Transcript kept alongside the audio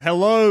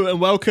Hello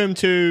and welcome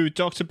to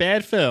Dr.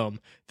 Bad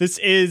Film. This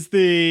is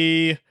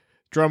the,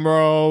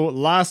 drumroll,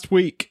 last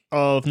week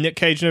of Nick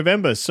Cage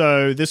November.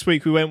 So this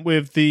week we went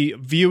with the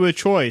viewer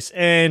choice,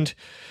 and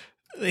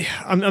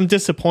I'm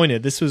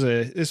disappointed. This was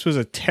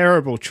a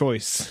terrible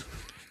choice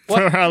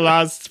for our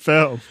last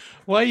film.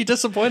 Why are you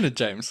disappointed,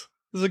 James?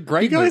 This is a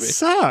great movie. You movie. guys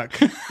suck.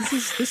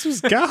 This was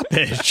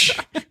garbage.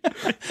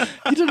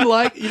 You didn't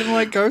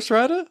like Ghost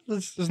Rider?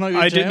 There's no your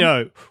I jam? didn't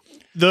know.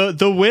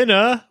 The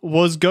winner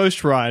was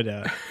Ghost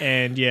Rider,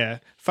 and yeah,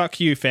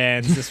 fuck you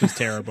fans. This was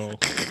terrible.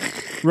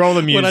 Roll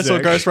the music. When I saw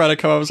Ghost Rider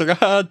come up, I was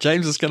like,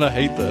 James is gonna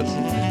hate this.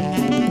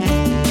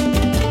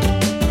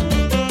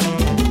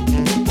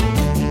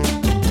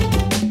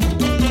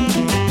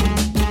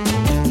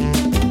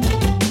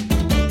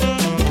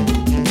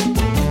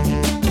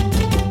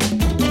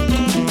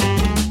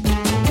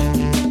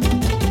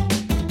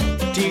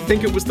 Do you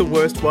think it was the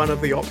worst one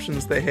of the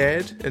options they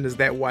had, and is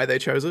that why they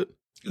chose it?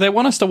 They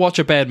want us to watch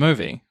a bad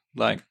movie.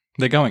 Like,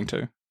 they're going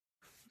to.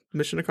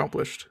 Mission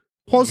accomplished.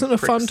 Wasn't a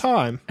fun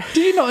time.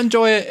 Do you not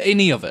enjoy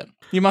any of it?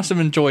 You must have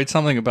enjoyed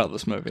something about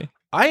this movie.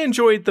 I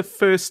enjoyed the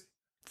first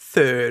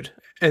third,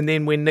 and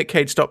then when Nick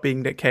Cage stopped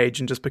being Nick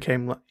Cage and just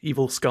became like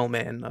Evil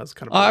Skullman, I was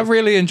kind of... I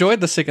really enjoyed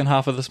the second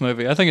half of this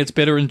movie. I think it's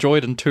better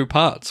enjoyed in two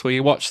parts, where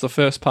you watch the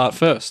first part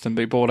first and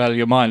be bored out of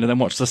your mind, and then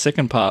watch the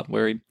second part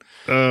where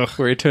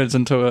he turns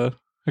into a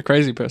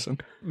crazy person.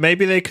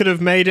 Maybe they could have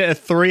made it a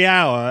 3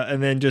 hour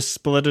and then just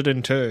split it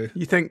in two.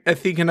 I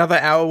think another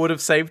hour would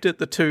have saved it.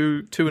 The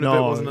two and a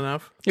bit wasn't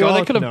enough. Yeah, well, they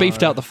God, could have no.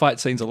 beefed out the fight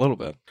scenes a little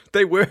bit.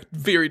 They were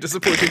very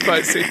disappointing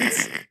fight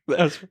scenes.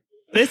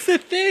 That's the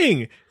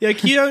thing.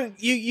 Like,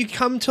 you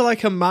come to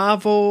like a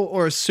Marvel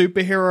or a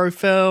superhero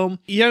film.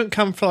 You don't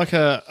come for like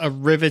a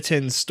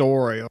riveting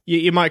story.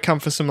 You might come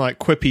for some like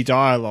quippy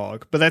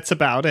dialogue, but that's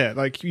about it.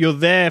 Like, you're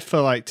there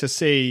for like to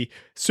see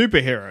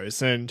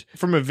superheroes, and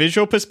from a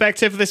visual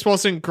perspective, this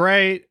wasn't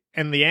great,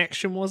 and the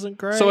action wasn't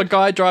great. So a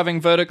guy driving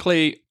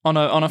vertically on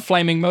a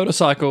flaming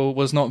motorcycle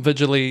was not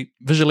visually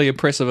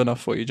impressive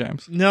enough for you,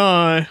 James?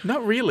 No.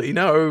 Not really,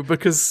 no,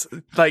 because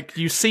like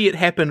you see it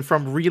happen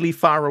from really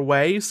far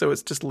away, so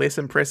it's just less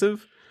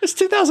impressive. It's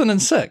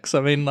 2006.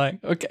 I mean,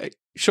 like, okay,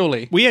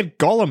 surely. We had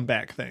Gollum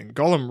back then.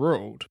 Gollum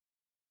ruled.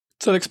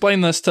 So to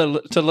explain this to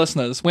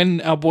listeners, when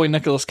our boy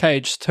Nicolas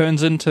Cage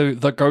turns into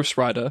the Ghost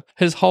Rider,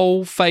 his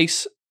whole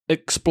face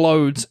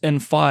explodes in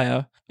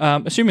fire,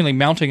 assumingly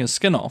melting his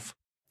skin off.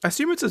 I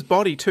assume it's his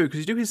body too, because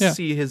you do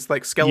see his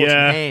like skeleton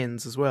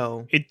hands as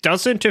well. It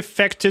doesn't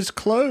affect his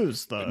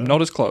clothes, though. Not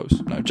his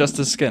clothes, no, just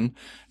his skin.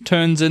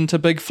 Turns into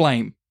big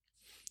flame.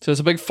 So it's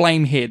a big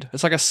flame head.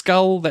 It's like a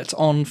skull that's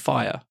on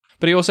fire.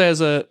 But he also has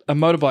a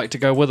motorbike to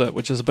go with it,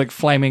 which is a big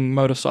flaming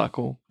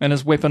motorcycle. And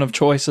his weapon of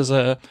choice is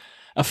a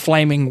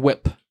flaming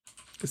whip,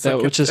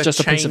 which is just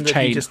a piece of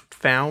chain. He just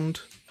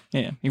found.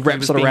 Yeah, he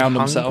wraps it around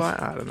himself.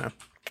 I don't know.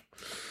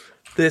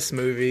 This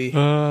movie.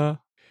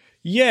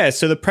 Yeah,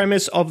 so the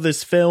premise of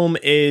this film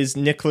is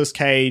Nicolas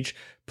Cage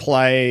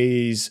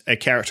plays a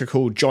character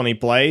called Johnny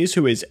Blaze,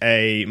 who is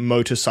a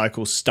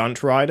motorcycle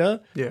stunt rider.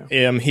 Yeah.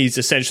 He's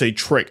essentially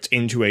tricked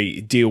into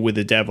a deal with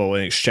the devil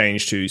in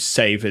exchange to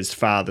save his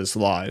father's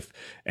life.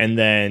 And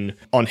then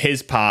on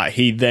his part,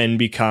 he then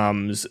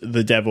becomes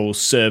the devil's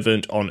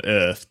servant on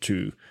Earth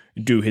to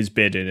do his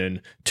bidding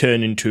and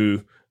turn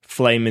into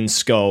Flaming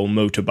Skull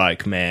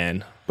Motorbike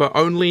Man. But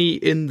only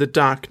in the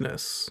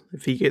darkness.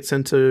 If he gets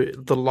into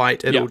the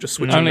light, it'll just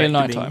switch him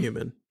back to being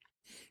human.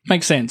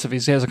 Makes sense if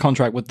he has a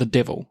contract with the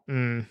devil.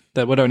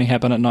 That would only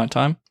happen at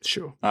nighttime.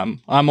 Sure.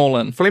 I'm all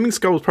in. Flaming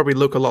Skulls probably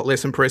look a lot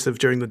less impressive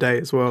during the day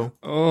as well.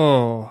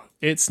 Oh,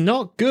 it's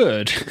not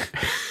good.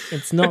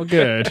 It's not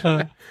good.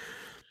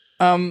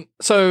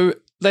 So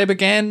they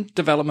began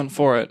development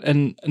for it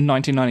in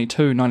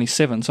 1992,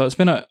 97. So it's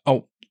been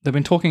they've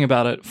been talking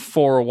about it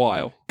for a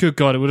while. Good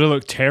God, it would have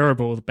looked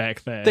terrible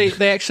back then.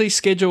 They actually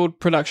scheduled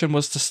production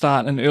was to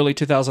start in early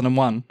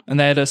 2001, and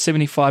they had a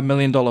 $75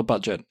 million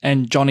budget,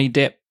 and Johnny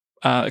Depp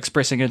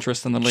expressing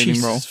interest in the leading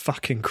role. Jesus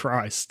fucking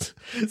Christ.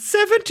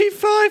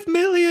 $75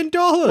 million!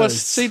 Well,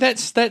 see,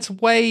 that's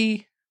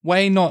way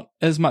not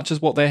as much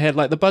as what they had.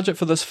 Like, the budget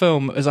for this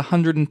film is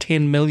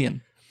 $110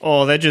 million.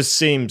 Oh, that just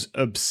seems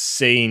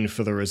obscene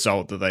for the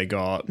result that they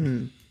got.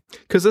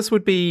 Because this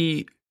would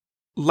be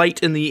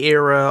late in the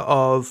era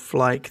of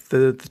like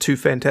the two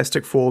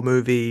Fantastic Four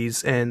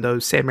movies and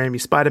those Sam Raimi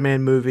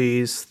Spider-Man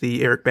movies,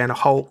 the Eric Bana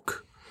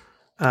Hulk.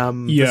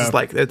 This is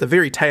like at the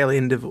very tail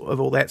end of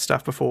all that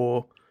stuff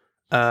before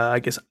I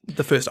guess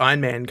the first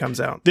Iron Man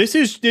comes out. This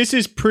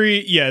is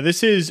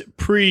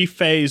pre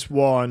phase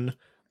 1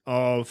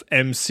 of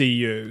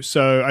MCU.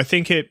 So I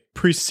think it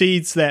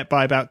precedes that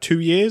by about 2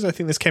 years. I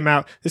think this came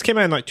out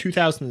in like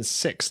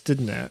 2006,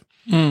 didn't it?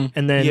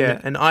 And then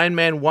and Iron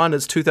Man 1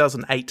 is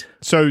 2008.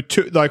 So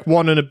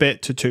 1 and a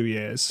bit to 2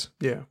 years.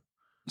 Yeah.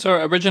 So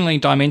originally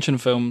Dimension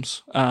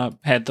Films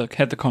had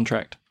the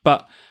contract,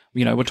 but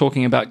we're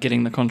talking about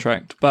getting the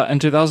contract. But in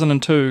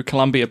 2002,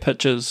 Columbia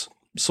Pictures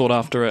sought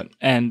after it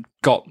and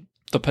got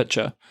the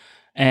picture,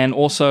 and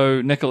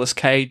also Nicolas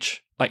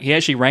Cage like he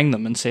actually rang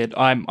them and said,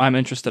 I'm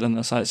interested in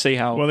this. I see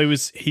how. Well,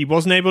 he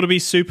wasn't able to be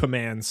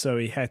Superman, so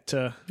he had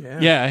to.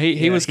 Yeah,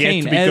 he was he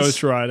keen had to be as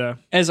Ghost Rider.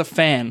 as a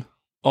fan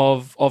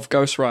of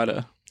Ghost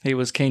Rider. He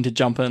was keen to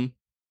jump in.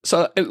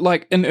 So,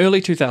 like in early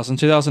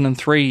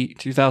 2003,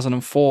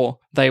 2004,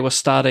 they were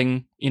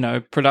starting,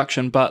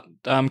 production, but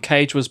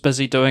Cage was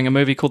busy doing a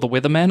movie called The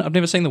Weatherman. I've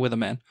never seen The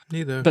Weatherman.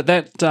 Neither. But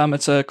that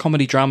it's a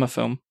comedy drama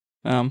film.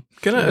 Gonna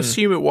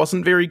assume it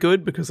wasn't very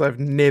good because I've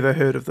never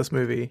heard of this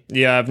movie.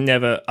 Yeah, I've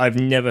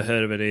never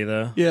heard of it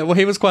either. Yeah, well,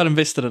 he was quite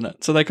invested in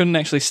it, so they couldn't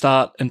actually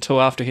start until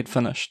after he'd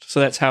finished. So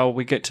that's how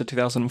we get to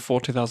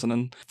 2004,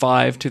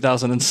 2005,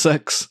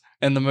 2006,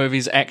 and the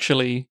movie's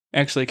actually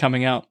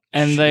coming out.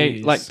 And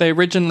they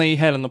originally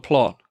had in the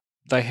plot,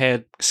 they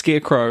had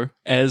Scarecrow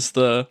as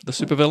the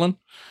supervillain.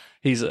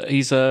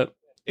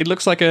 It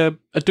looks like a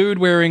dude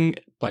wearing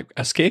like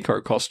a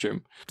scarecrow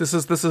costume. This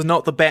is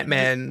not the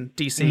Batman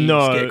DC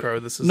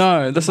Scarecrow. This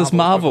is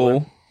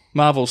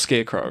Marvel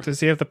Scarecrow. Does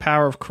he have the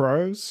power of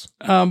crows?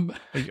 I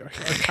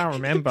can't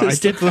remember. I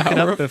did look it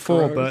up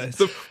before, but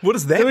what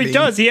does that mean? He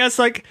does. He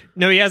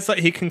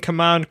he can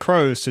command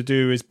crows to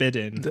do his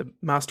bidding. The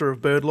master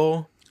of bird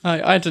law.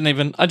 I didn't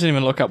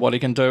even look up what he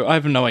can do. I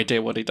have no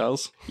idea what he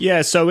does.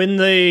 Yeah, so in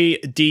the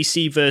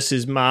DC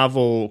versus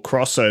Marvel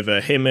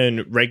crossover, him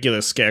and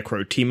regular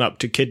Scarecrow team up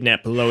to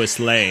kidnap Lois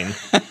Lane.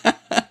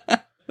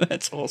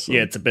 That's awesome.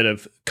 Yeah, it's a bit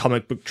of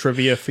comic book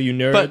trivia for you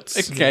nerds.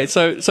 But, okay,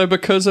 so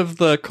because of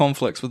the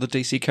conflicts with the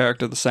DC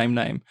character of the same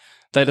name,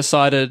 they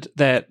decided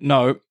that,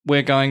 no,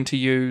 we're going to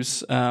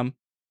use our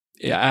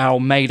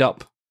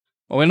made-up...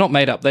 Well, we're not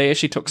made up. They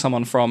actually took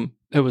someone from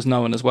who was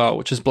known as well,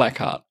 which is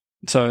Blackheart.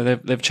 So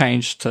they've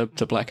changed to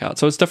Blackheart.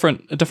 So it's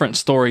a different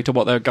story to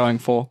what they're going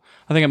for.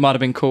 I think it might have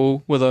been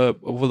cool with a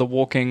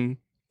walking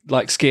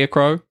like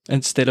scarecrow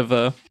instead of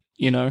a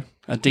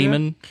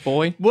demon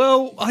boy.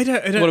 Well, I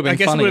guess it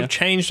would have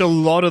changed a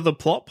lot of the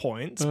plot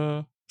points.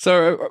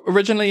 So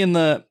originally in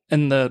the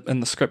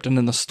script and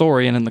in the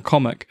story and in the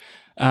comic,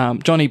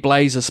 Johnny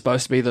Blaze is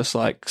supposed to be this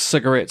like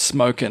cigarette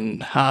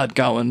smoking, hard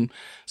going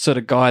sort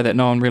of guy that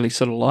no one really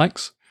sort of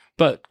likes.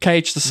 But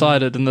Cage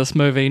decided in this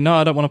movie, no,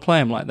 I don't want to play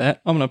him like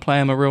that. I'm going to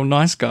play him a real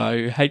nice guy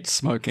who hates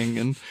smoking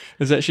and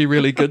is actually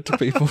really good to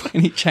people.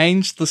 And he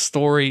changed the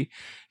story,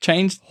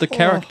 changed the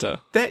character.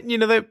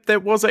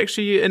 That was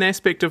actually an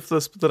aspect of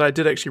this that I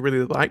did actually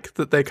really like.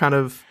 That they kind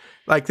of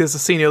like. There's a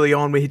scene early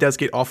on where he does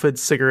get offered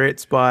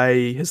cigarettes by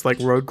his like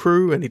road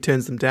crew, and he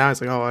turns them down. He's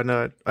like, "Oh, I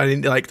know." I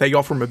didn't like. They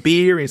offer him a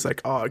beer, and he's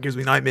like, "Oh, it gives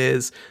me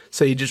nightmares."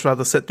 So he'd just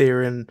rather sit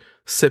there and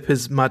sip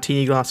his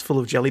martini glass full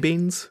of jelly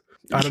beans.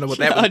 I don't know what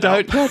that was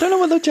about. I don't know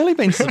what the jelly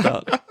beans is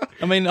about.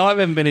 I mean, I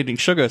haven't been eating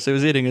sugar, so he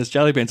was eating his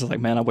jelly beans. I was like,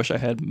 man, I wish I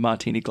had a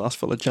martini glass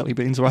full of jelly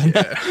beans right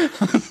now.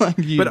 Like,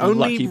 but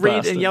only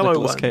red and yellow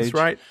Nicolas ones, Cage.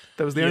 right?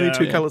 That was the only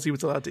two colors he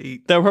was allowed to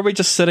eat. They were probably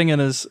just sitting in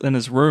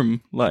his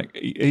room. Like,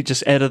 he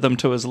just added them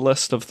to his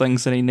list of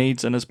things that he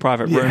needs in his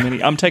private room.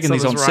 And I'm taking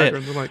these on set.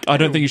 Like, I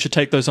don't think you should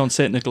take those on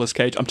set, Nicolas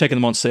Cage. I'm taking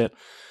them on set.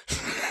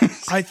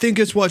 I think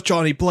it's what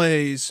Johnny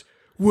Blaze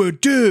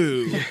would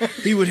do.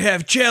 He would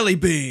have jelly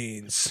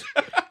beans.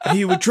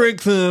 He would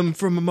drink them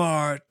from a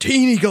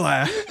martini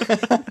glass.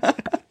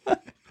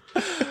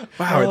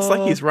 Wow, it's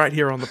like he's right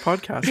here on the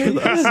podcast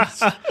with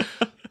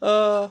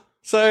us.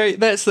 So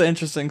that's the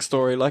interesting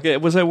story. Like,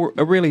 it was a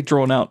really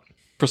drawn out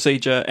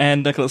procedure,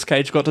 and Nicolas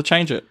Cage got to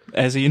change it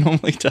as he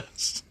normally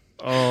does.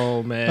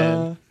 Oh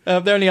man!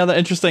 The only other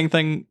interesting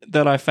thing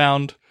that I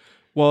found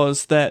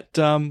was that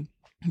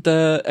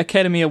the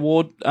Academy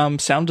Award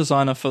sound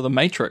designer for The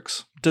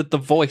Matrix did the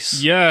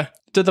voice. Yeah.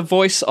 Did the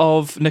voice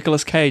of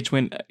Nicolas Cage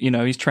when,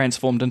 he's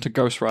transformed into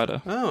Ghost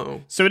Rider.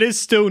 Oh. So it is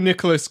still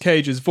Nicolas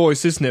Cage's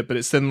voice, isn't it? But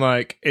it's then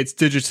it's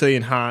digitally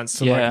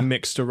enhanced and like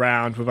mixed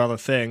around with other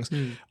things.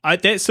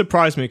 That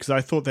surprised me because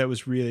I thought that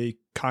was really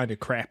kind of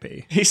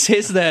crappy. He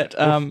says that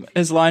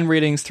his line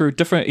readings through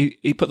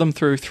he put them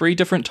through 3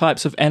 different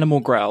types of animal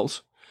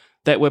growls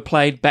that were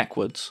played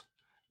backwards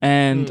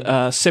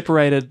and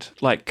separated,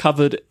 like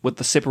covered with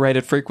the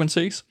separated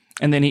frequencies.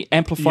 And then he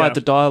amplified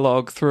the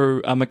dialogue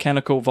through a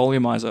mechanical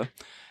volumizer.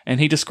 And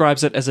he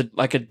describes it as a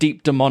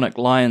deep demonic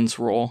lion's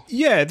roar.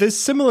 Yeah, there's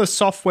similar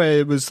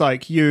software was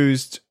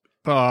used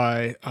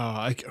by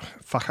I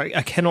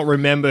cannot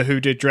remember who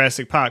did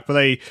Jurassic Park, but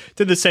they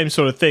did the same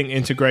sort of thing,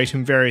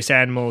 integrating various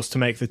animals to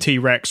make the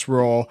T-Rex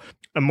roar.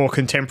 A more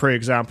contemporary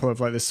example of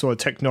this sort of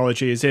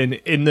technology is in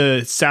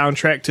the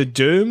soundtrack to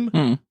Doom.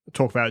 We'll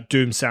talk about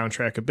Doom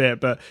soundtrack a bit,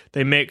 but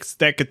they mix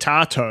that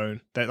guitar tone,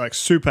 that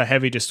super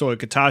heavy distorted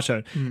guitar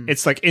tone.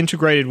 It's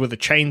integrated with a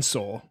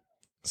chainsaw.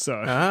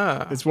 So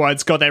that's why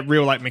it's got that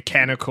real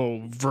mechanical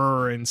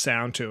whirring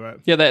sound to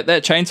it. Yeah,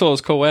 that chainsaw is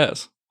cool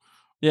as.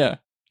 Yeah.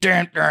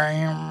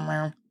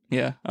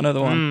 Yeah, another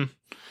one.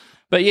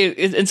 But yeah,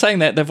 in saying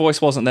that, their voice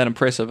wasn't that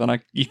impressive,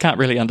 and you can't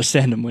really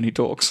understand him when he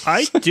talks.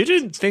 I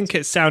didn't think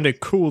it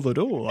sounded cool at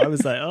all. I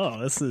was like, oh,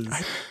 this is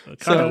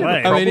kind of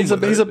lame. I mean, he's a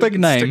big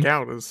name. Stick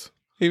out as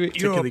you're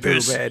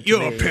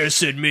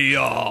pissing me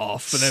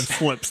off, and then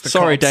flips the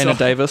Sorry, cops Dana off.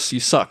 Davis,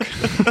 you suck.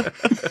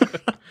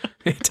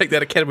 Take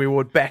that Academy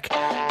Award back.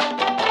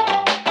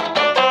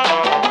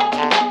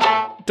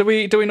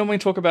 Do we normally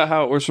talk about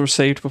how it was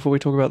received before we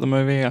talk about the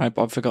movie?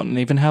 I've forgotten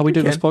even how we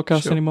do this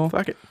podcast anymore.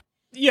 Fuck it.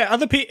 Yeah,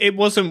 other people. It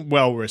wasn't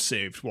well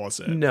received, was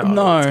it? No.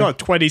 It's got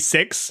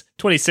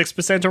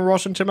 26% on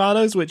Rotten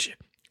Tomatoes, which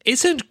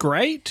isn't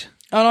great.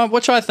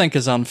 Which I think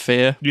is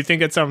unfair. Do you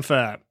think it's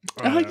unfair?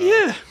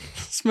 Yeah,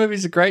 this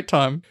movie's a great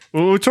time.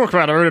 We'll talk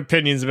about our own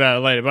opinions about it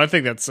later, but I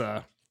think that's.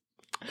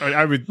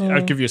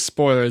 I'd give you a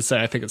spoiler and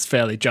say I think it's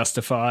fairly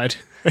justified.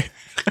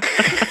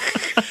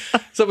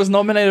 So it was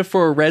nominated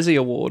for a Razzie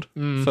Award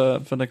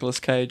for Nicolas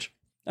Cage.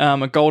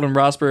 A Golden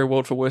Raspberry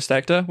Award for Worst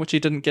Actor, which he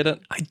didn't get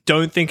it. I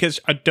don't think it's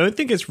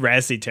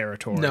Razzie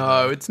territory.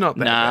 No, it's not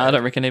that Nah, bad. I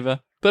don't reckon either.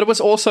 But it was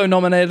also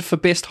nominated for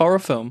Best Horror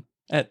Film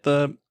at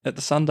the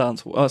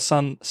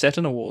Sundance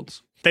Saturn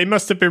Awards. They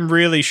must have been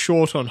really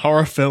short on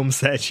horror films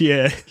that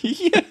year.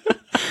 Yeah,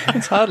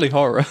 it's hardly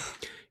horror.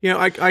 You know,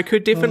 I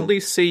could definitely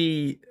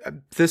see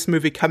this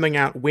movie coming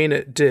out when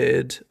it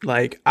did,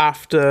 like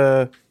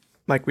after,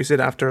 like we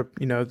said, after,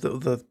 you know,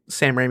 the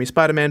Sam Raimi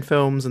Spider-Man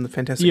films and the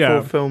Fantastic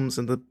Four films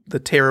and the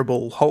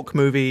terrible Hulk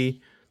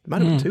movie. There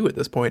might have been two at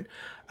this point.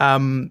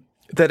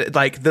 That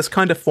like this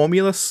kind of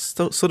formula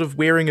sort of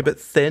wearing a bit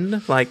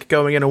thin, like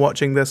going in and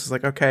watching this is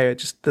like, okay,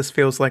 this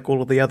feels like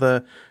all of the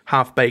other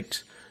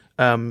half-baked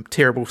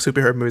terrible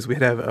superhero movies we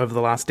had over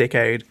the last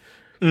decade.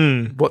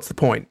 What's the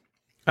point?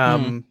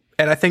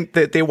 And I think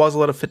that there was a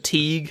lot of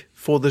fatigue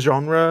for the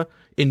genre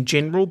in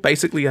general,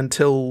 basically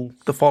until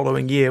the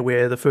following year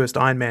where the first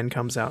Iron Man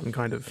comes out and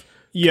kind of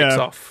kicks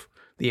off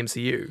the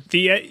MCU.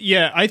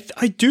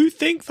 I do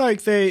think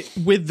like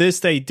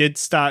they did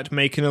start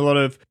making a lot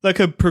of like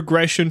a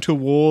progression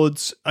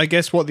towards I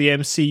guess what the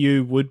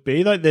MCU would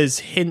be. Like there's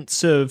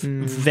hints of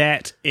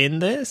that in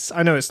this.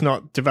 I know it's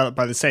not developed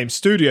by the same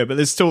studio, but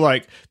there's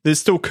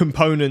still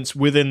components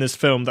within this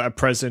film that are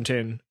present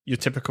in your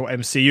typical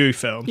MCU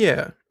film.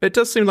 Yeah. It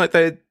does seem like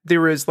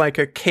there is like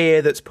a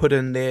care that's put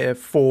in there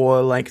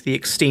for like the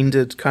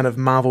extended kind of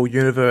Marvel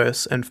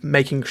universe and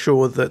making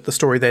sure that the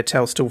story they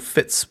tell still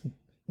fits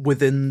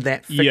within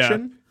that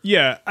fiction.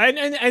 Yeah.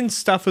 And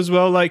stuff as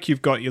well, like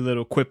you've got your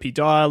little quippy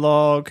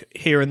dialogue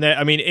here and there.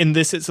 I mean, in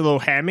this it's a little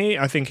hammy.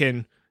 I think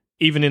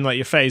even in like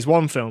your Phase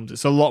 1 films,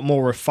 it's a lot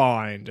more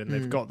refined and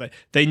they've got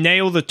they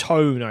nail the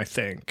tone, I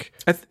think.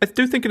 I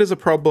do think it is a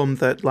problem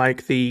that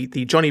like the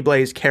Johnny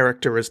Blaze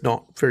character is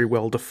not very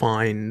well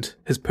defined.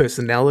 His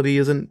personality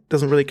doesn't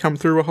really come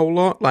through a whole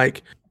lot.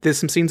 Like there's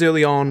some scenes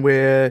early on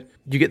where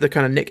you get the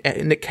kind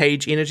of Nick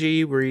Cage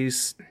energy where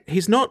he's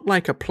not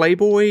like a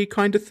playboy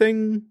kind of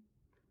thing.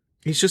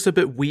 He's just a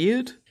bit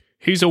weird.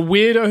 He's a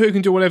weirdo who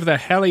can do whatever the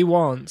hell he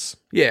wants.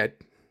 Yeah,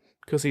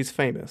 because he's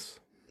famous.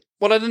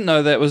 What I didn't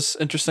know that was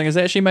interesting is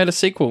they actually made a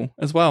sequel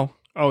as well.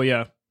 Oh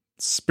yeah,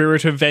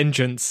 Spirit of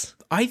Vengeance.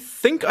 I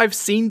think I've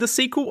seen the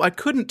sequel. I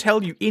couldn't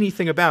tell you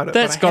anything about it.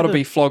 That's got to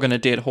be flogging a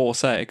dead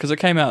horse, eh? Because it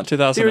came out in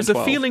 2012. There is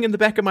a feeling in the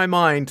back of my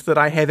mind that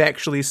I have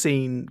actually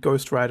seen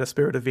Ghost Rider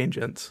Spirit of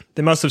Vengeance.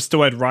 They must have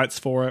still had rights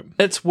for it.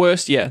 It's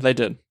worse, yeah, they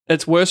did.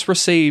 It's worse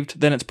received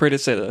than its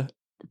predecessor,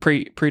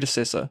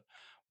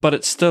 but it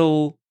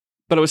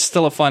was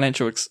still a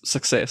financial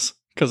success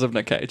because of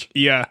Nick Cage.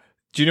 Yeah.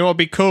 Do you know what'd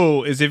be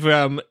cool is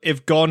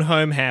if Gone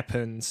Home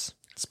happens,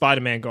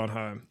 Spider-Man Gone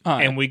Home,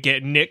 and we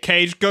get Nick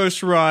Cage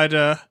Ghost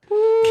Rider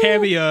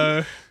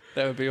cameo.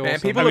 That would be awesome. Man,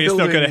 people I mean, are it's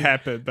not going to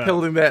happen, but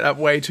building that up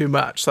way too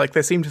much. Like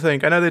they seem to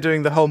think. I know they're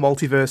doing the whole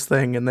multiverse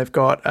thing, and they've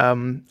got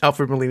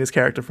Alfred Molina's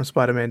character from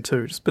Spider-Man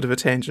 2. Just a bit of a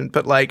tangent,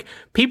 but like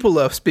people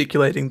are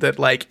speculating that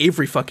like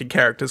every fucking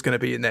character is going to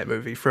be in that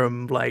movie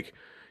from like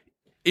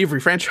every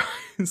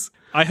franchise.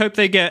 I hope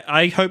they get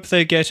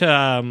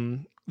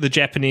the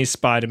Japanese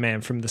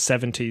Spider-Man from the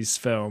 70s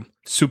film,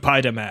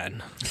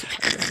 Spider-Man.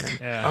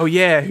 Yeah. Oh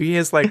yeah, he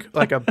has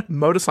like a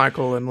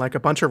motorcycle and like a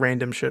bunch of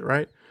random shit,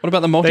 right? What about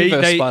the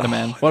multiverse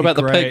Spider-Man? What about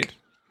the great. pig?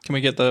 Can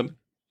we get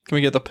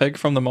the pig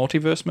from the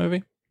multiverse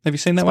movie? Have you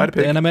seen that Spider one?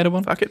 The Pig. animated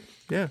one? Fuck it,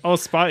 yeah. Oh,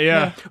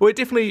 yeah. Well, it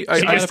definitely.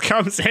 She just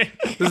comes in.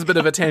 This is a bit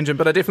of a tangent,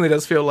 but it definitely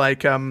does feel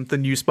like the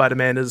new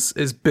Spider-Man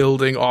is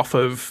building off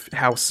of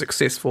how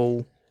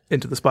successful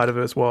Into the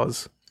Spider-Verse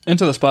was.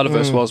 Into the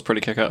Spider-Verse was a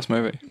pretty kick-ass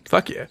movie.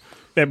 Fuck yeah.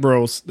 That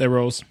rules.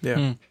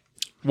 Yeah.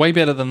 Way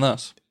better than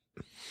this.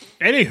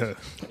 Anywho.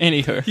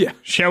 Yeah.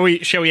 Shall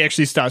we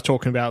actually start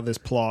talking about this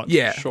plot?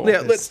 Yeah. Sure. Yeah,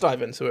 let's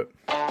dive into it.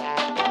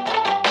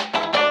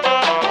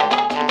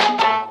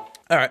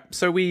 All right,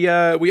 so we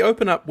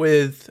open up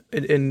with,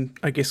 in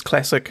I guess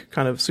classic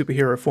kind of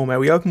superhero format,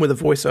 we open with a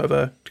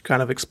voiceover to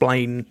kind of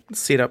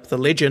set up the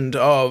legend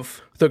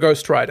of the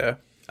Ghost Rider,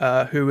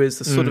 who is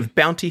the sort of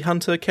bounty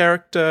hunter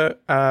character,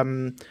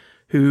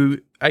 who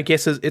I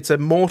guess it's a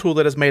mortal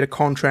that has made a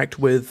contract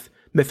with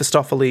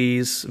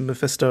Mephistopheles,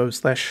 Mephisto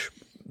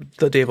 /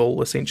 the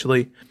devil,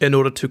 essentially, in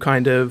order to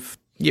kind of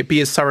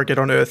be a surrogate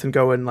on Earth and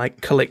go and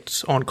like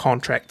collect on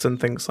contracts and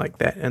things like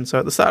that. And so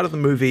at the start of the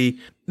movie,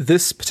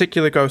 this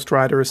particular Ghost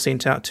Rider is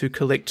sent out to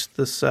collect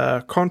this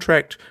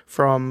contract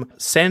from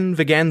San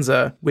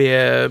Veganza,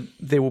 where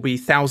there will be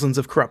thousands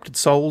of corrupted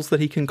souls that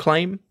he can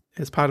claim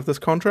as part of this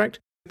contract.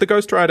 The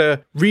Ghost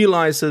Rider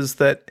realizes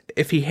that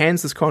if he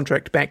hands this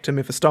contract back to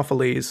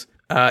Mephistopheles,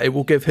 it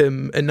will give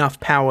him enough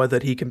power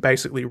that he can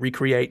basically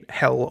recreate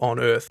hell on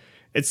Earth.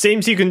 It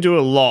seems you can do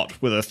a lot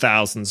with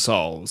 1,000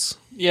 souls.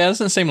 Yeah, it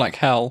doesn't seem like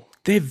hell.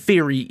 They're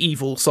very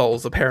evil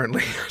souls,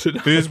 apparently. I don't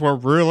know. These were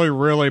really,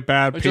 really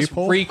bad Just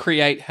people.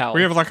 recreate hell.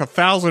 We have like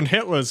 1,000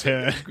 Hitlers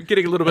here. We're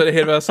getting a little bit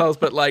ahead of ourselves,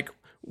 but like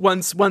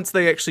once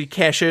they actually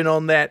cash in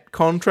on that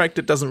contract,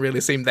 it doesn't really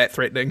seem that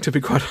threatening, to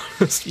be quite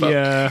honest. But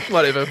Yeah.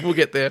 whatever, we'll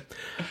get there.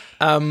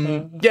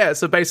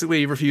 So basically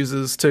he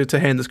refuses to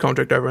hand this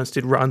contract over,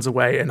 instead runs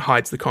away and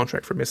hides the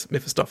contract from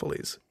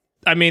Mephistopheles.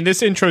 I mean,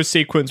 this intro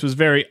sequence was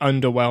very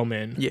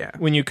underwhelming. Yeah.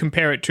 When you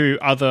compare it to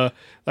other,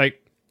 like,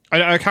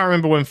 I can't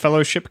remember when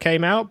Fellowship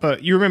came out,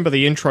 but you remember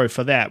the intro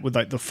for that with,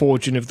 like, the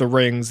forging of the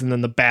rings and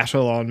then the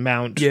battle on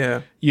Mount,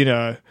 Yeah. you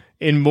know,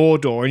 in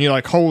Mordor. And you're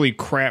like, holy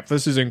crap,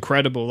 this is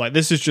incredible. Like,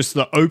 this is just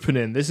the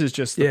opening. This is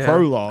just the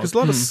prologue. There's a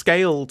lot of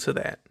scale to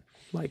that.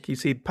 Like, you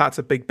see parts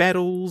of big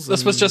battles.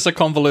 This was just a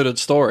convoluted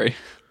story.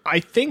 I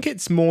think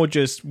it's more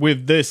just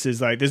with this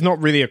is, like, there's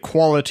not really a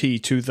quality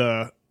to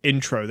the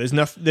intro. There's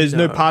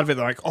no part of it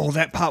like, oh,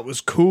 that part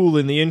was cool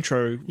in the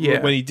intro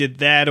when he did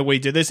that or we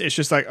did this. It's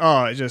just like,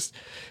 oh, it's just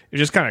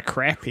kind of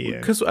crappy.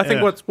 Because I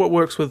think what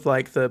works with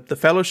like the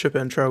Fellowship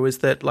intro is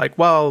that like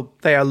while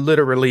they are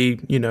literally,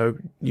 you know,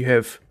 you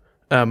have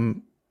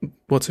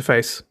what's her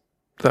face?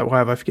 Why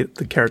have I forget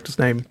the character's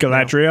name?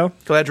 Galadriel.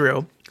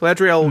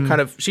 Galadriel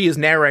kind of, she is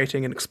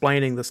narrating and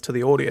explaining this to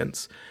the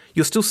audience.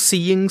 You're still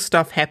seeing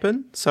stuff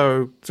happen,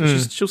 so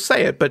she'll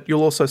say it, but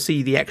you'll also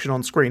see the action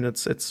on screen.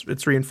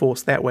 It's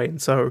reinforced that way, and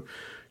so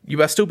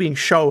you are still being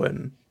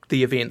shown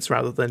the events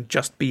rather than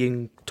just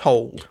being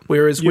told.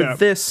 Whereas with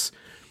this,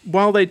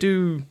 while they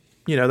do,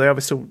 you know, they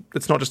obviously,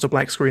 it's not just a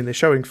black screen, they're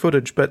showing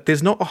footage, but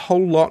there's not a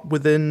whole lot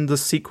within the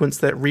sequence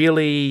that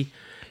really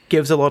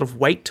gives a lot of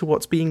weight to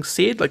what's being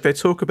said. Like they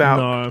talk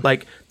about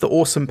like the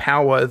awesome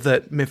power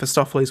that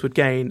Mephistopheles would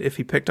gain if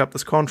he picked up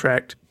this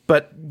contract,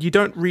 but you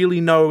don't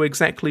really know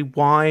exactly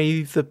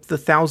why the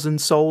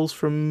 1,000 souls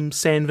from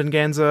San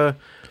Venganza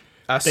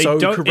are so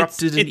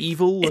corrupted and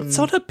evil. It's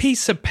on a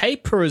piece of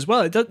paper as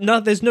well.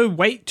 There's no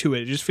weight to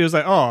it. It just feels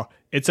like, oh,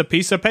 it's a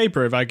piece of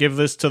paper. If I give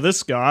this to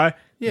this guy,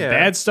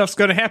 bad stuff's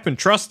going to happen.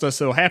 Trust us,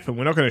 it'll happen.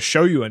 We're not going to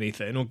show you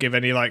anything or give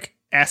any like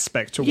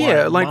aspect to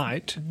why it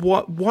might.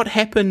 What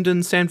happened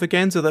in San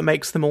Venganza that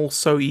makes them all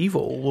so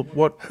evil?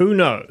 Who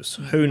knows?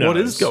 What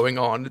is going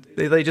on?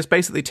 They just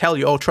basically tell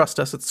you, oh, trust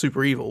us, it's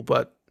super evil,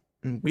 but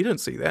we don't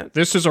see that.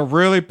 This is a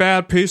really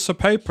bad piece of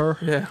paper.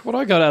 Yeah. What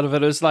I got out of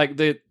it is like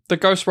the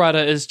Ghost Rider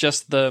is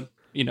just the,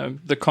 you know,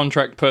 the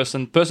contract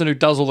person who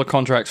does all the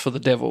contracts for the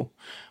devil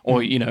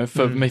or, you know,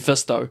 for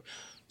Mephisto.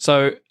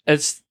 So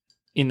it's,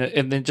 you know,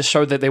 and then just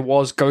showed that there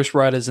was Ghost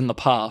Riders in the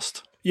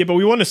past. Yeah, but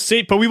we want to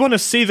see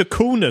the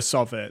coolness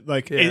of it.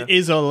 Like it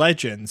is a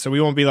legend, so we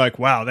want to be like,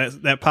 wow,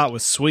 that part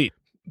was sweet.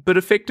 But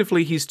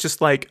effectively, he's just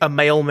like a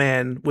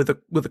mailman with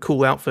a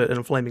cool outfit and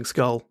a flaming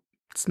skull.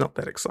 It's not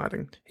that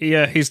exciting.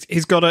 Yeah,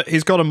 he's got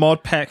a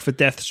mod pack for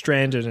Death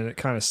Stranded, and it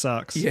kind of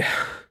sucks. Yeah.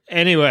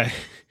 Anyway,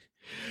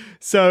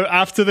 so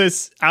after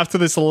this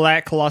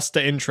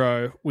lackluster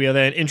intro, we are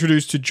then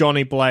introduced to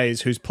Johnny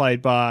Blaze, who's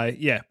played by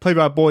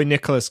boy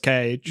Nicolas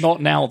Cage. Not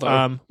now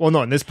though. Well,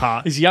 not in this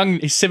part. He's young.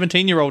 He's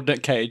 17-year-old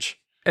Nick Cage.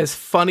 As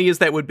funny as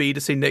that would be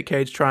to see Nick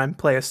Cage try and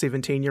play a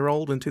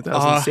 17-year-old in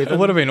 2007, it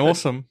would have been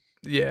awesome.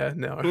 Yeah,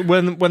 no.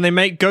 When they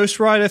make Ghost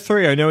Rider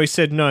 3, I know he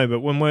said no,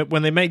 but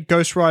when they make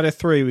Ghost Rider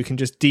 3, we can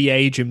just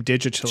de-age him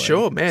digitally.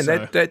 Sure, man. So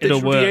that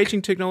digital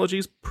de-aging technology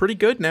is pretty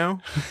good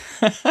now.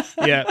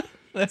 Yeah.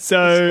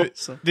 So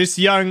this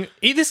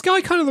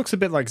guy kind of looks a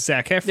bit like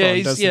Zac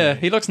Efron, doesn't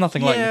he? He looks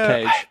nothing like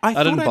Nick Cage. I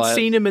thought didn't buy I'd it.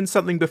 seen him in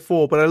something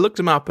before, but I looked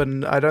him up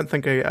and I don't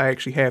think I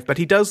actually have. But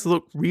he does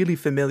look really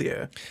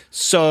familiar.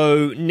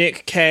 So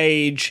Nick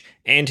Cage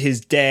and his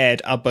dad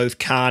are both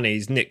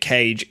carnies. Nick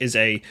Cage is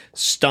a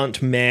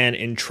stunt man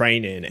in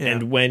training,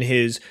 and when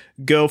his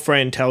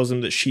girlfriend tells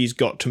him that she's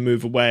got to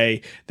move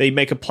away, they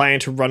make a plan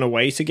to run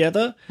away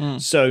together.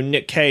 So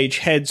Nick Cage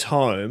heads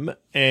home,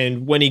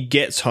 and when he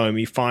gets home,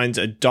 he finds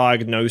a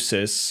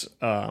diagnosis,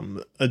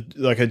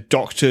 like a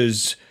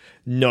doctor's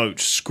note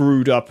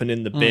screwed up and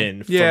in the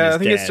bin. Yeah, I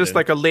think it's just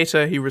like a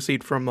letter he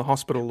received from the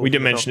hospital. We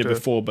didn't mention it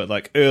before, but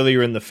like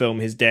earlier in the film,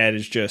 his dad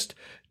is just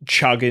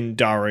chugging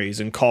durries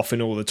and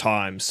coughing all the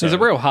time. So he's a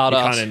real hard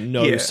ass. kind of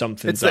knows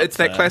something's up It's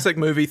that there. classic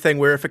movie thing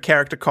where if a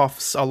character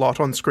coughs a lot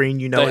on screen,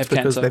 you know They it's have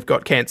because cancer. they've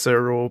got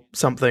cancer or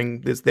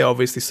something. They're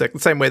obviously sick. The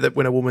same way that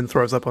when a woman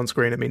throws up on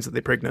screen, it means that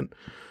they're pregnant.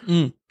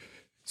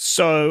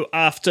 So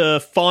after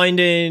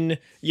finding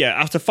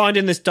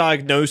this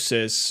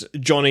diagnosis,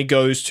 Johnny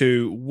goes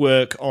to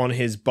work on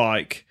his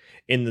bike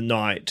in the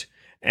night.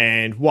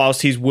 And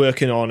whilst he's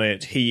working on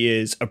it, he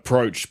is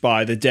approached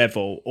by the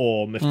devil,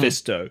 or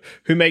Mephisto,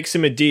 who makes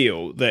him a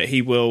deal that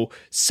he will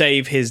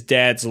save his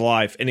dad's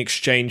life in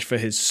exchange for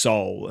his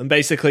soul. And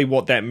basically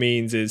what that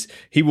means is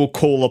he will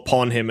call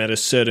upon him at a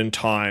certain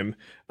time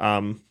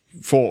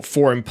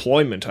for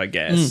employment, I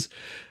guess.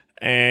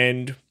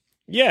 And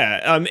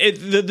Yeah,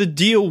 the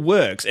deal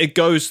works. It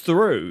goes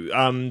through.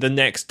 The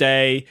next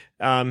day,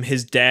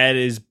 his dad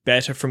is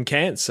better from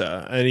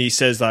cancer, and he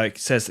says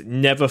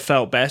never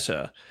felt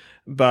better.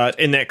 But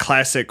in that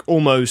classic,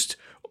 almost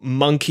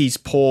monkey's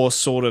paw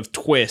sort of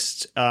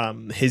twist,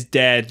 his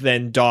dad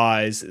then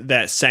dies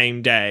that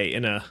same day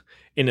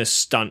in a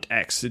stunt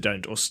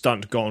accident or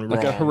stunt gone wrong.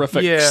 Like a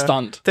horrific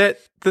stunt.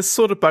 This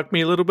sort of bugged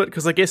me a little bit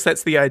because I guess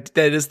that's that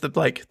is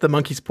the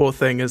monkey's paw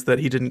thing, is that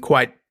he didn't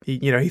quite, he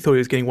thought he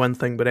was getting one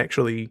thing but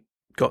actually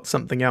got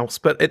something else.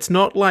 But it's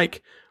not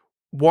like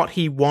what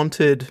he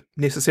wanted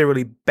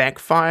necessarily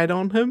backfired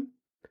on him.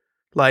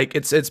 Like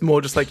it's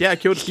more just like, yeah, I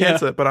killed his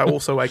cancer, but I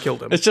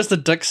killed him. It's just a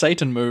Dick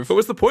Satan move. What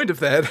was the point of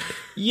that?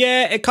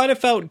 Yeah, it kind of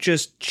felt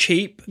just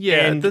cheap.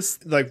 Yeah, and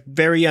like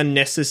very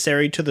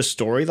unnecessary to the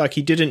story. Like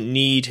he didn't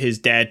need his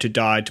dad to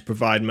die to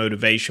provide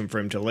motivation for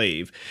him to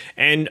leave,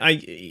 and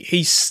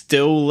he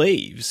still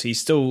leaves. He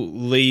still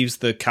leaves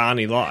the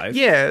carny life.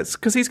 Yeah, it's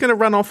because he's going to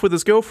run off with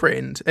his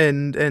girlfriend,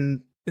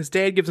 and his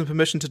dad gives him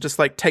permission to just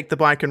like take the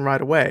bike and ride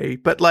away.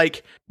 But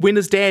like when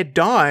his dad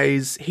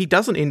dies, he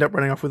doesn't end up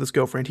running off with his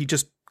girlfriend. He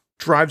just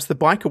drives the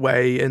bike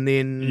away, and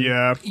then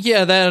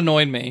Yeah, that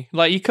annoyed me.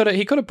 Like he could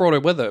have brought her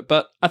with her,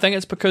 but I think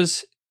it's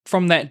because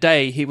from that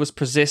day he was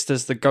possessed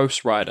as the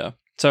Ghost Rider.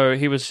 So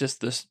he was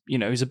just this,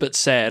 he's a bit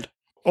sad.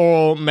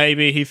 Or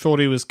maybe he thought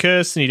he was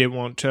cursed and he didn't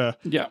want to,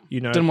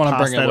 didn't want to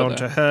pass bring that it on with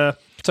to her.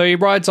 So he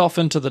rides off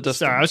into the distance.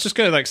 Sorry, I was just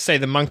going to say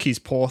the monkey's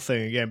paw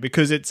thing again,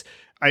 because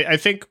I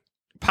think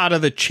part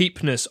of the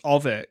cheapness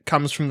of it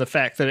comes from the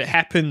fact that it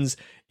happens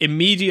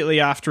immediately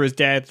after his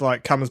dad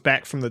comes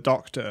back from the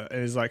doctor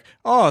and is like,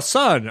 "Oh,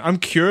 son, I'm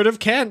cured of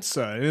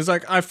cancer." And he's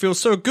like, "I feel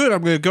so good.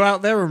 I'm going to go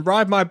out there and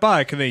ride my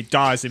bike," and then he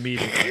dies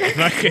immediately.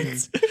 Like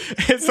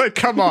it's like,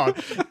 come on,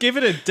 give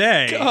it a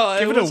day,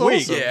 give it a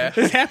week. Awesome. Yeah.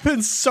 It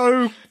happens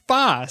so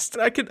fast.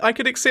 I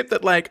could accept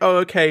that, like, oh,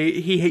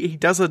 okay, he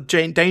does a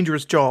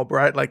dangerous job,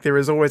 right? Like there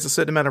is always a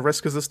certain amount of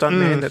risk as a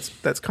stuntman.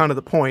 That's kind of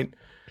the point.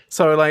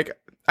 So like,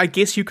 I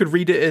guess you could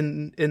read it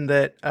in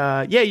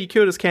that, you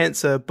cured his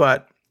cancer,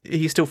 but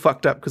he's still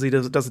fucked up because he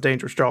does a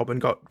dangerous job and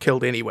got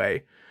killed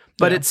anyway.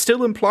 But it's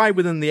still implied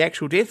within the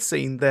actual death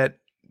scene that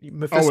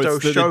Mephisto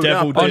showed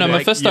up. Oh no,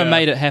 Mephisto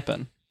made it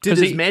happen. Did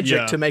his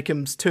magic to make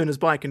him turn his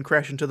bike and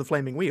crash into the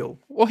flaming wheel.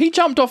 Well, he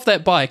jumped off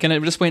that bike and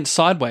it just went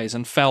sideways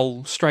and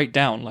fell straight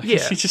down. Like, Yeah.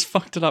 he just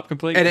fucked it up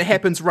completely. And it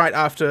happens right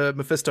after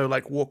Mephisto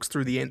walks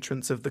through the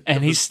entrance of the. And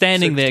of he's the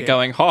standing there circus tent.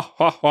 going, ha,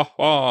 ha, ha,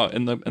 ha,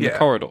 in the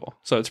corridor.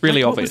 So it's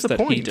really Like, what was obvious the that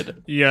he point? did it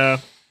Yeah.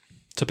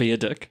 to be a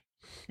dick.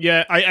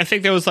 Yeah, I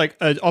think there was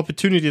an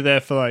opportunity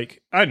there for I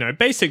don't know,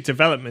 basic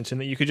development,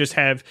 and that you could just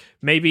have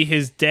maybe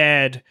his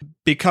dad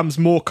becomes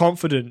more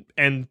confident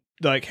and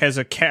has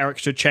a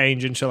character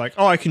change into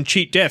I can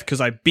cheat death because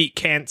I beat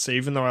cancer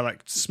even though I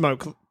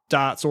smoke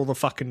darts all the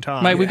fucking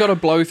time. Mate, we got to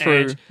blow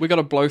through. And- We got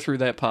to blow through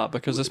that part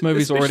because this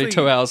movie's already Especially-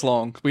 2 hours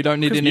long. We don't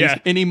need Yeah.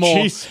 any more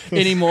Jeez.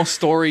 any more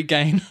story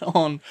gain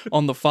on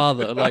the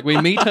father. Like we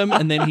meet him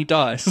and then he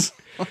dies.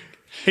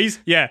 He's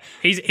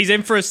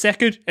in for a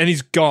second and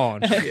he's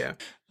gone. Yeah.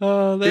 The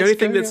only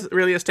thing that's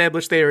really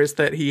established there is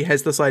that he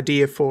has this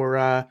idea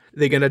for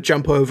they're going to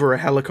jump over a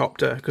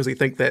helicopter because he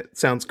thinks that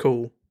sounds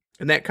cool.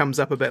 And that comes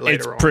up a bit later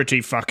It's on.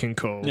 pretty fucking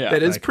cool. Yeah.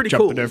 That is pretty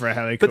cool. Jumping over a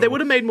helicopter. But that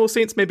would have made more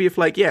sense maybe if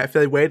if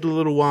they waited a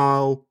little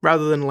while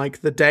rather than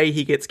the day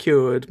he gets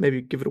cured,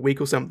 maybe give it a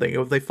week or something,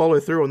 or if they follow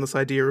through on this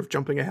idea of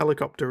jumping a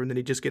helicopter and then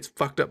he just gets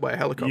fucked up by a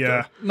helicopter.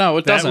 Yeah. No,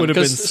 it That doesn't. would have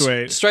been 'cause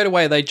sweet. Straight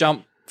away, they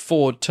jump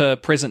forward to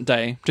present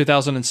day,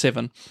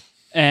 2007,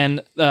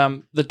 and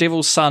the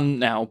Devil's Son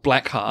now,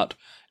 Blackheart,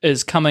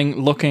 is coming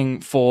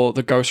looking for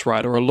the Ghost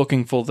Rider or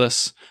looking for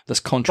this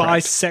contract.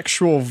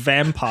 Bisexual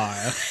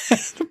vampire.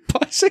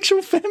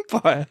 Bisexual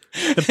vampire.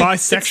 The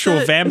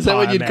bisexual vampire. Is that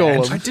what you'd man.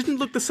 call him? I didn't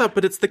look this up,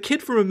 but it's the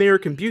kid from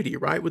American Beauty,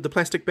 right? With the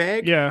plastic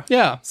bag? Yeah.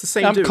 Yeah, It's the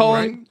same dude,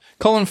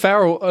 Colin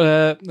Farrell.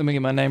 Let me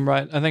get my name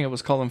right. I think it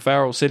was Colin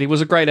Farrell. Said he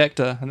was a great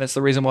actor, and that's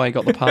the reason why he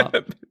got the part.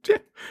 Yeah.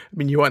 I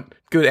mean, you want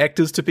good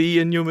actors to be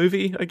in your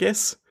movie, I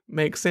guess.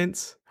 Makes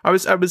sense. I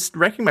was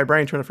racking my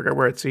brain trying to figure out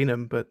where I'd seen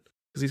him, but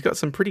because he's got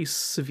some pretty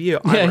severe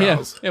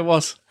eyebrows. Yeah, it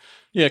was.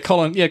 Yeah,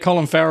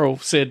 Colin Farrell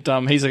said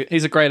he's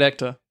a great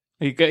actor.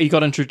 He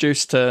got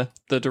introduced to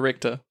the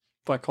director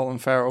by Colin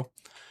Farrell.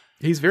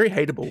 He's very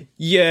hateable.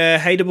 Yeah,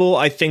 hateable,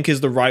 I think, is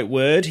the right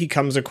word. He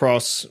comes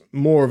across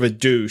more of a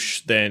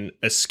douche than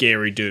a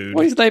scary dude.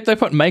 Well, they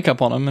put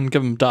makeup on him and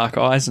give him dark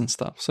eyes and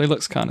stuff, so he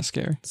looks kind of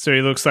scary. So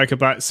he looks like he's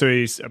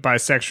a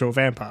bisexual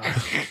vampire.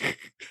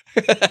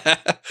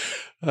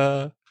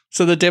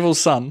 So the Devil's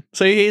Son.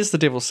 So he is the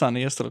Devil's Son.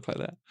 He has to look like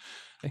that.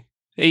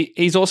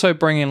 He's also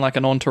bringing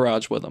an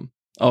entourage with him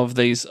of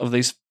these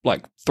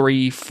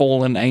 3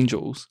 fallen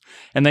angels,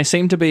 and they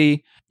seem to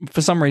be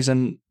for some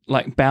reason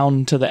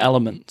bound to the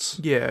elements.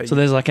 Yeah. So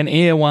there's an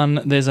air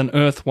one, there's an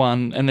earth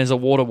one, and there's a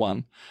water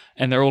one,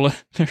 and they're all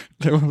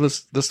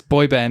this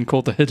boy band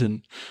called the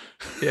Hidden.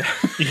 Yeah.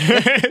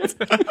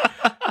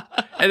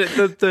 And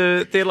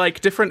they're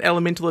like different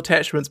elemental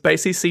attachments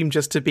basically seem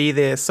just to be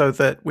there so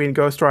that when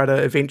Ghost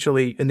Rider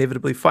eventually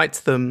inevitably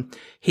fights them,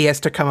 he has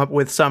to come up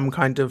with some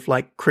kind of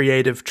like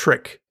creative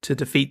trick to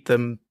defeat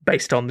them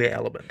based on their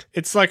element.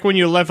 It's like when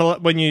you level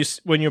up when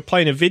you're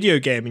playing a video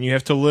game and you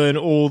have to learn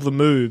all the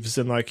moves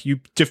and like you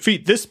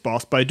defeat this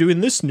boss by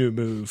doing this new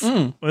move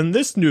and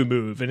this new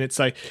move, and it's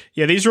like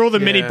these are all the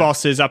mini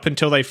bosses up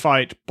until they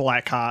fight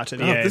Blackheart at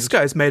the end. This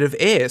guy's made of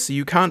air, so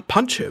you can't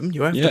punch him.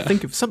 You have to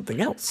think of something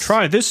else.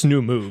 Try this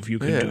new move you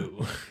can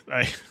do.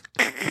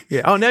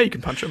 Oh, now you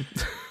can punch him.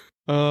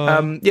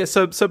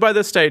 So by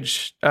this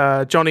stage,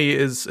 Johnny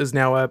is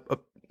now a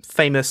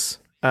famous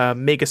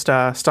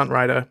megastar stunt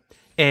rider,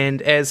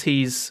 and as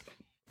he's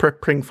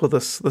prepping for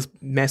this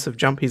massive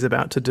jump he's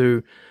about to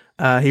do,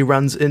 he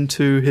runs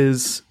into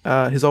his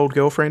old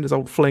girlfriend, his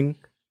old fling,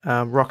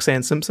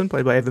 Roxanne Simpson,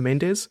 played by Eva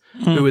Mendes,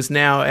 who is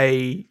now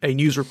a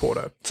news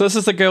reporter. So this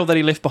is the girl that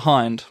he left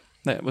behind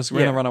that was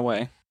going to run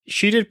away.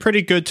 She did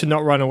pretty good to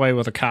not run away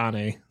with a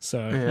carny.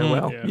 So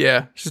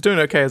she's doing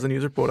okay as a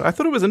news reporter. I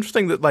thought it was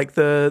interesting that like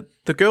the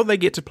girl they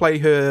get to play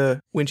her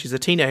when she's a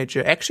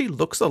teenager actually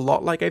looks a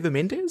lot like Eva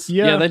Mendes.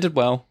 Yeah, they did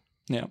well.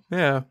 Yeah.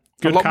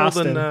 Good a lot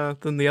casting. more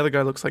than the other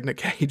guy looks like Nick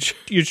Cage.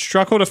 You'd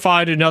struggle to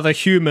find another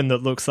human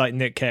that looks like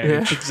Nick Cage. Yeah.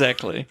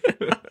 Exactly.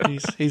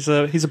 he's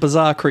a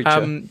bizarre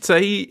creature. So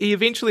he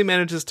eventually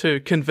manages to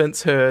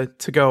convince her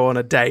to go on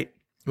a date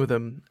with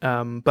him.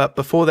 But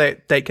before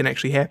that date can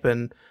actually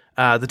happen,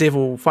 the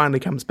devil finally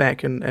comes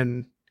back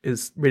and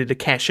is ready to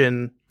cash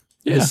in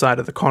his side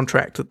of the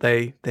contract that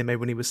they made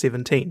when he was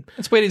 17.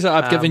 It's weird. He's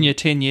like, I've given you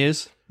 10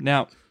 years.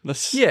 Now,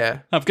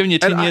 I've given you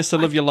 10 years to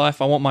live your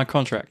life. I want my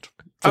contract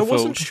fulfilled. I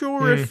wasn't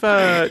sure if...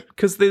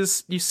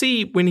 Because you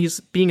see, when he's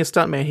being a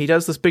stuntman, he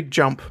does this big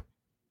jump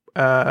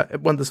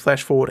at one of this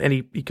flash forward, and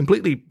he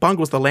completely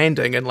bungles the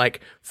landing and,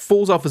 like,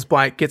 falls off his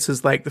bike, gets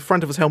his, like, the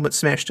front of his helmet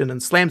smashed in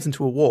and slams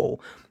into a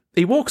wall.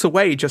 He walks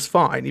away just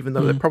fine, even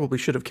though that probably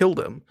should have killed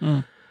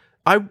him.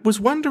 I was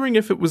wondering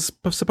if it was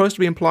supposed to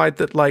be implied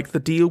that, like, the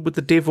deal with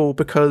the devil,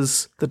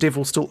 because the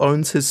devil still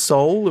owns his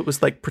soul, it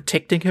was, like,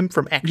 protecting him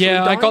from actually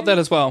dying. I got that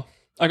as well.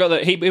 I got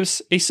that.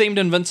 He seemed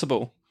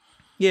invincible.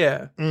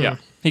 Yeah. Yeah.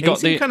 He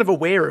seemed kind of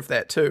aware of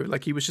that, too.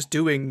 Like, he was just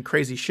doing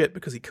crazy shit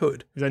because he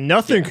could. He's like,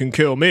 nothing can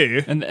kill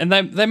me. And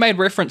they made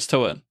reference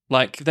to it.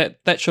 Like,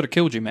 that should have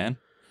killed you, man.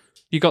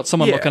 You got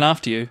someone looking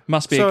after you.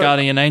 Must be a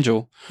guardian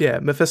angel. Yeah,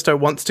 Mephisto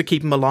wants to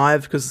keep him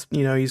alive because,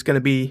 he's going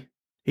to be...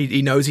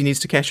 He knows he needs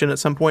to cash in at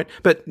some point.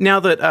 But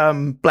now that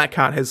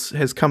Blackheart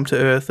has come to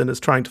Earth and is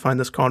trying to find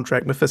this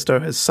contract, Mephisto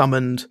has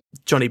summoned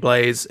Johnny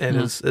Blaze and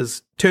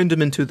has turned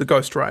him into the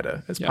Ghost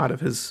Rider as part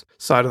of his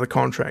side of the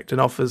contract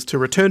and offers to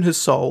return his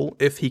soul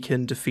if he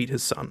can defeat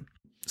his son.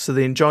 So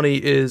then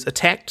Johnny is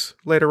attacked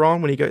later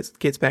on when he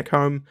gets back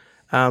home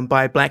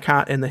by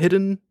Blackheart and the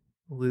Hidden,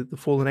 the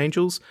fallen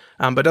angels,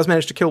 but does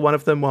manage to kill one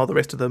of them while the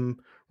rest of them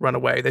run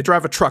away. They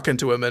drive a truck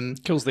into him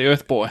and kills the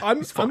Earth Boy.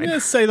 I'm going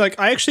to say, like,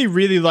 I actually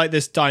really like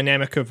this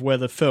dynamic of where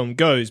the film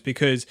goes,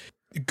 because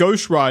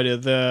Ghost Rider,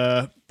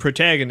 the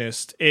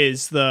protagonist,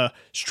 is the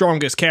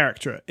strongest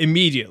character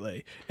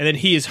immediately, and then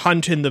he is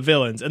hunting the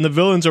villains, and the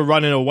villains are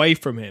running away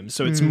from him,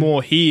 so it's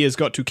more he has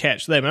got to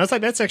catch them. And I was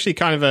like, that's actually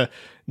kind of a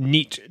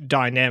neat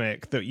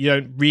dynamic that you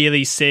don't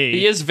really see.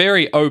 He is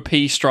very OP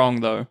strong,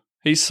 though.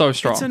 He's so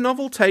strong. It's a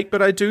novel take,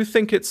 but I do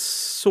think it's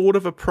sort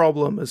of a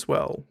problem as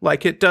well.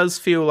 Like, it does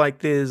feel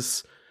like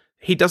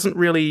he doesn't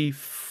really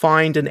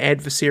find an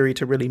adversary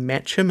to really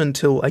match him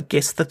until, I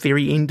guess, the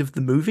very end of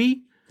the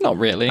movie. Not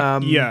really.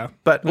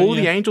 But all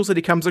the angels that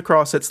he comes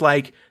across, it's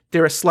like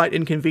they're a slight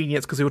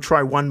inconvenience because he'll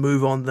try one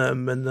move on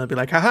them and they'll be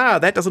like, haha,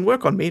 that doesn't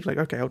work on me. Like,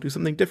 okay, I'll do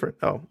something different.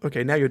 Oh,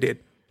 okay, now you're dead.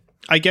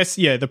 I guess,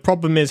 the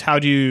problem is, how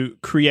do you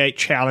create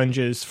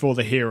challenges for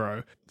the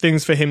hero?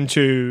 Things for him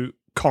to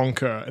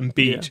conquer and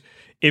beat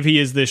if he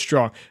is this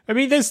strong. I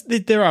mean,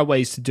 there are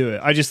ways to do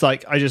it. I just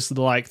like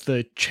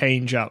the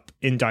change up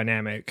in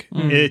dynamic.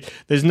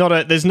 There's not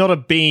a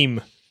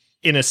beam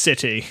in a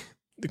city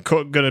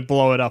gonna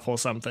blow it up or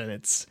something.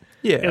 It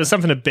was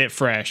something a bit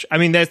fresh. I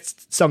mean,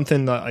 that's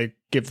something that I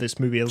give this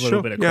movie a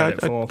little bit of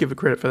credit for. I'd give it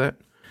credit for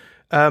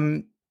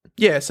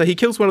that. So he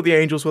kills one of the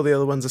angels while the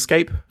other ones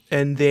escape,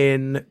 and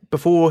then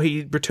before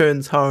he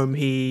returns home,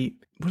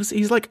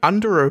 he's like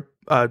under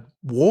a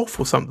wharf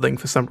or something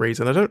for some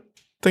reason. I don't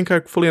think I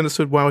fully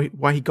understood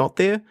why he got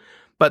there,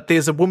 but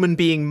there's a woman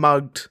being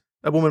mugged,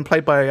 a woman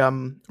played by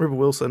Rebel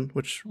Wilson,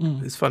 which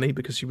is funny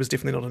because she was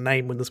definitely not a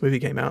name when this movie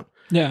came out.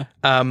 Yeah.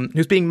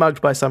 Who's being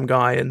mugged by some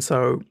guy, and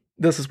so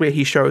this is where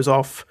he shows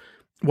off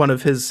one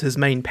of his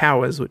main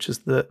powers, which is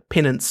the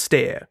penance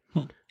stare.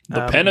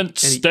 The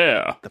penance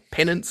stare. The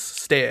penance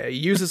stare. He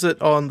uses it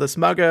on this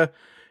mugger,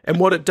 and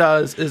what it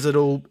does is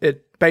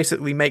it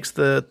basically makes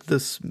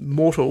this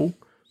mortal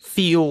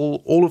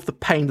feel all of the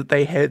pain that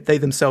they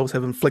themselves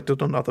have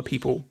inflicted on other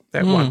people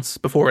at once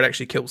before it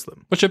actually kills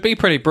them. Which would be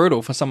pretty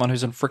brutal for someone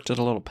who's inflicted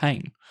a little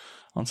pain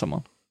on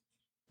someone.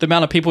 The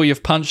amount of people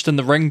you've punched in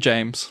the ring,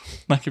 James.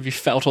 Like, if you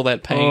felt all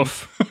that pain.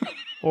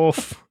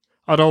 Oof.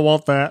 I don't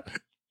want that.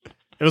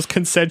 It was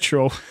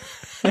consensual.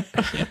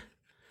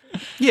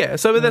 Yeah,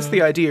 so that's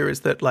the idea,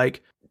 is that,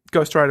 like,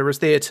 Ghost Rider is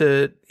there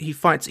he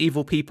fights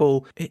evil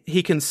people.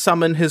 He can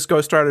summon his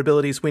Ghost Rider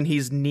abilities when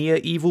he's near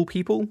evil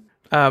people.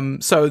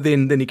 So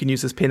then he can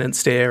use his penance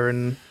stare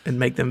and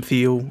make them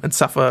feel and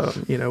suffer,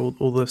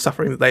 all the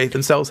suffering that they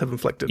themselves have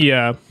inflicted.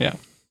 Yeah. Yeah.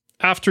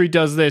 After he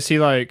does this,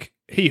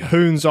 he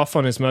hoons off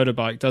on his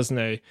motorbike, doesn't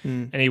he?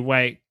 And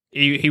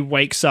he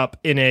wakes up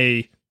in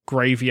a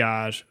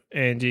graveyard,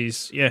 and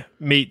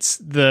meets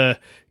the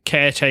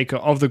caretaker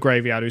of the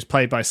graveyard, who's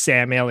played by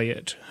Sam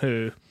Elliott,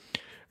 who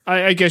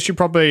I guess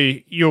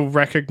you'll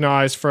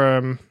recognize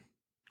from,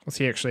 what's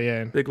he actually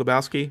in? Big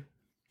Lebowski.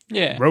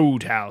 Yeah.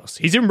 Roadhouse.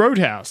 He's in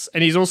Roadhouse,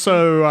 and he's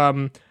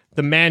also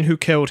the man who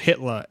killed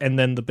Hitler and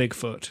then the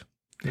Bigfoot,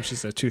 which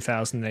is a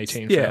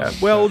 2018 film.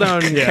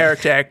 Well-known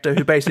character actor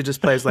who basically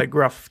just plays like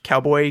gruff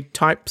cowboy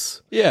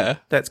types. Yeah.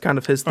 That's kind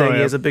of his thing. yeah.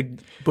 He has a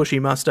big bushy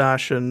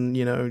mustache and,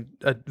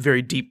 a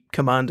very deep,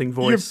 commanding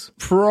voice. You've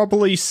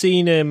probably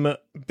seen him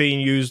being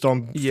used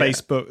on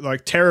Facebook,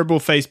 like terrible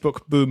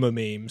Facebook boomer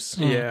memes.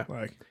 Yeah.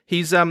 Like,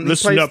 He Listen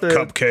plays up, the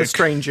Cupcake.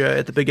 stranger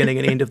at the beginning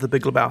and end of the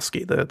Big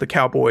Lebowski, the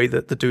cowboy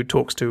that the dude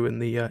talks to in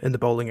the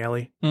bowling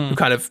alley, who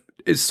kind of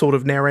is sort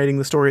of narrating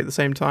the story at the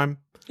same time.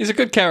 He's a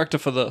good character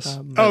for this.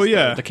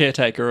 The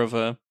caretaker of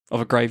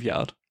a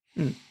graveyard.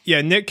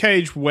 yeah, Nick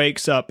Cage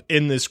wakes up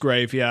in this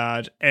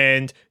graveyard,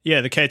 and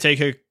the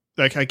caretaker,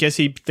 like, I guess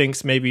he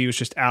thinks maybe he was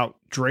just out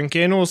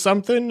drinking or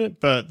something,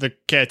 but the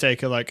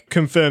caretaker, like,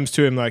 confirms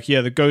to him, like,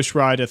 the Ghost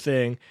Rider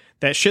thing,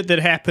 that shit that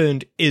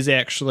happened is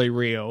actually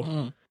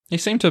real. He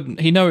seemed to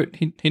he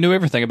knew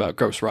everything about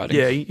ghost riding.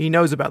 Yeah, he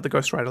knows about the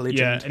Ghost Rider legend.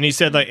 Yeah, and he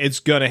said, like,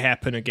 it's gonna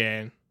happen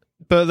again.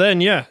 But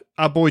then,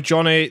 our boy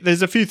Johnny,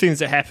 there's a few things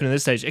that happen in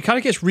this stage. It kind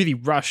of gets really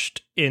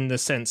rushed in the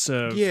sense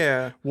of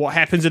what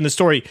happens in the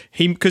story.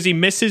 Because he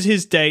misses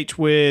his date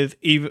with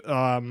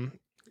Eva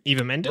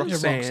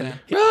Mendes? Roxanne.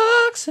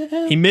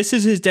 He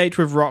misses his date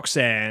with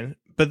Roxanne,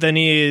 but then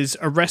he is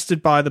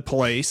arrested by the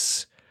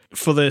police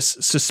for this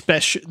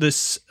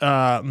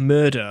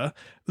murder.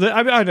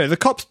 I don't know, the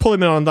cops pull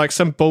him in on, like,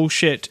 some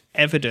bullshit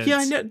evidence. Yeah,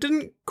 I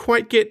didn't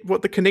quite get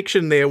what the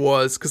connection there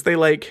was, because they,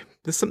 like,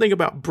 there's something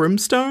about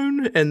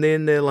brimstone, and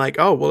then they're like,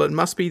 oh, well, it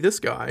must be this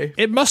guy.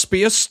 It must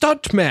be a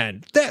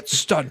stuntman. That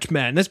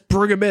stuntman. Let's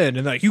bring him in.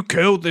 And, like, you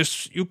killed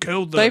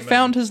them. They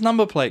found his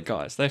number plate,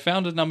 guys. They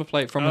found a number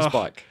plate from his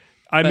bike.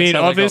 I That's mean,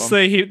 how they got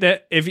obviously,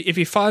 if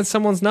you find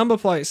someone's number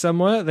plate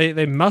somewhere,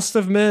 they must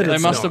have murdered. They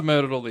must not have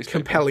murdered all these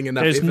people. Compelling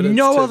enough There's evidence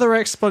no to other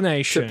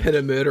explanation. pin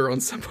a murder on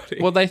somebody.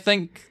 Well, they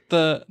think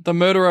the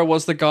murderer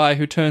was the guy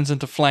who turns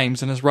into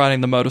flames and is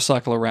riding the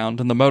motorcycle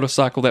around, and the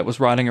motorcycle that was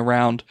riding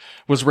around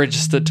was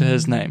registered to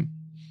his name.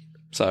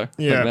 So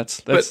Yeah. that's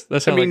But,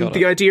 how I mean, they got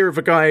the it. idea of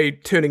a guy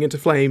turning into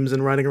flames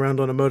and riding around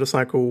on a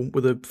motorcycle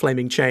with a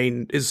flaming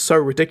chain is so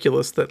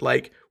ridiculous that,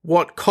 like,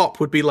 what cop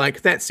would be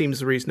like, that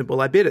seems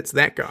reasonable, I bet it's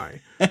that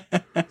guy.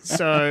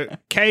 So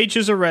Cage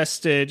is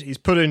arrested. He's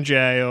put in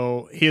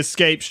jail. He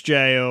escapes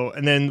jail.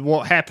 And then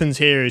what happens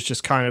here is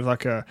just kind of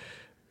like a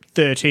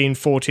 13,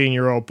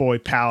 14-year-old boy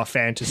power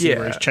fantasy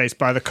where he's chased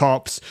by the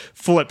cops,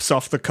 flips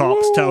off the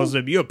cops, tells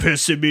them, you're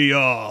pissing me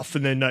off,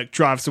 and then, like,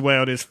 drives away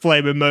on his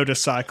flaming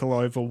motorcycle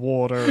over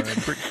water.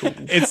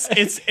 And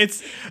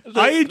it's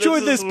I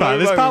enjoyed this part.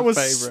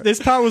 This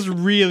part was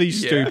really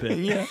stupid.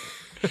 Yeah.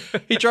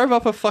 He drove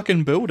up a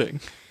fucking building.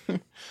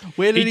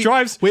 Where did He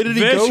drives Where did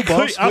he go, vertically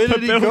boss? up Where a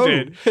did he go?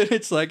 building.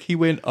 It's like he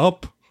went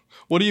up.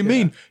 What do you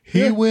mean?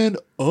 He went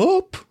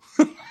up?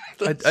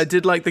 I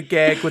did like the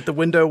gag with the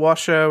window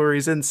washer where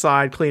he's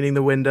inside cleaning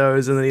the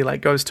windows and then he, like,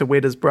 goes to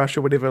wet his brush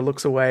or whatever,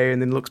 looks away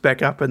and then looks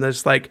back up and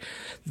there's, like,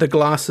 the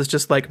glass is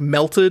just, like,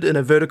 melted in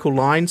a vertical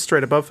line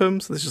straight above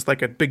him, so there's just,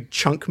 like, a big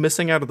chunk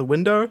missing out of the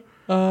window.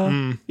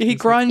 He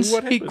grinds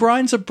what he happened?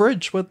 grinds a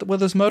bridge with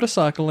his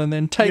motorcycle and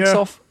then takes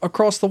off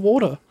across the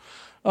water.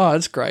 Oh,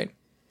 it's great.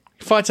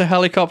 He fights a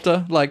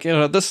helicopter. Like,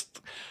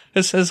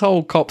 his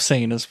whole cop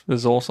scene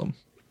is awesome.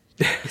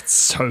 It's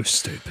so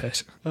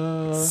stupid.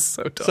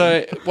 So dumb.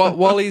 So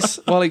while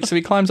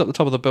he climbs up the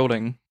top of the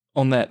building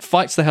on that,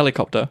 fights the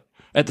helicopter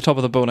at the top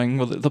of the building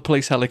with the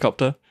police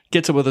helicopter,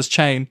 gets it with his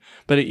chain,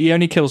 but he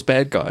only kills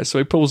bad guys. So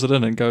he pulls it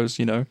in and goes,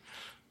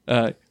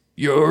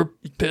 you're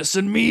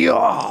pissing me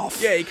off.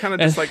 Yeah, he kind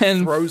of just, like,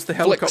 And throws the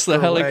flicks helicopter, the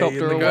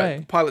helicopter away. And away.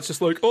 the pilot's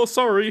just like, oh,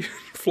 sorry.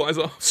 Flies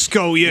off.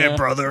 Skull,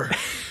 brother.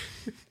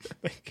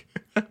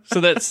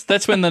 So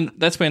that's when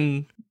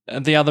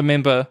the other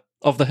member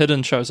of the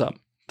Hidden shows up,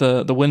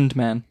 the Wind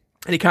Man.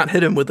 And he can't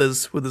hit him with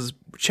his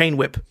chain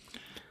whip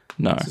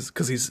No,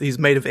 because he's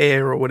made of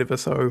air or whatever,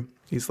 so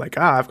he's like,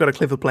 I've got a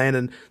clever plan,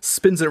 and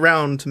spins it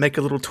around to make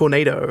a little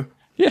tornado.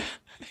 yeah,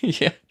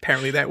 yeah,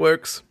 Apparently that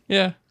works.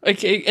 yeah.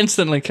 It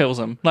instantly kills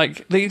him.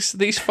 Like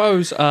these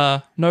foes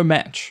are no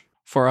match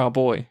for our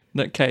boy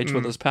Nick Cage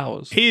with his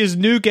powers. He is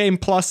New Game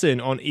Plus in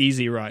on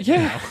easy right now.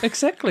 Yeah,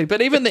 exactly.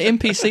 But even the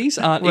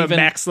NPCs aren't We're even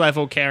max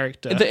level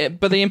character.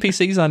 but the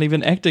NPCs aren't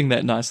even acting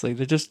that nicely.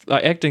 They're just,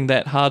 like, acting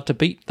that hard to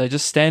beat. They're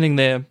just standing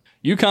there.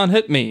 You can't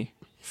hit me,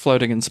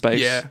 floating in space.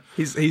 Yeah,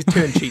 he's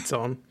turned cheats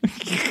on.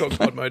 He's got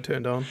God mode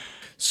turned on.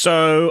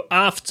 So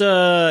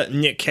after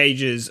Nick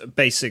Cage's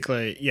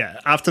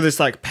after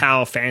this like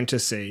power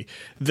fantasy,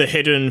 the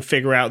Hidden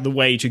figure out the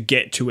way to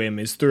get to him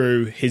is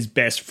through his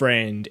best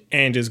friend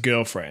and his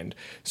girlfriend.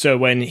 So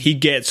when he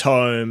gets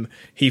home,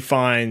 he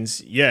finds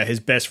his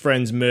best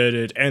friend's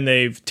murdered, and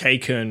they've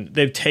taken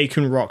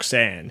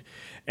Roxanne,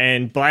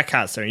 and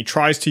Blackheart's there. He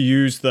tries to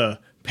use the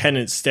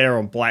penance stare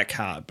on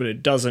Blackheart, but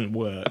it doesn't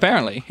work.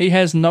 Apparently, he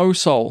has no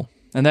soul,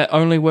 and that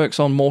only works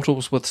on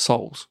mortals with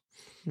souls.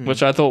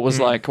 Which I thought was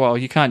like, well,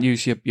 you can't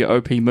use your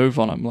OP move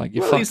on him. Like,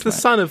 he's the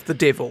son of the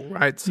devil,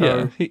 right?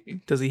 So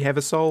does he have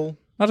a soul?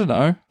 I don't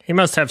know. He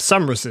must have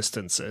some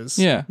resistances.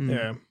 Yeah.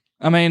 Yeah.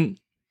 I mean,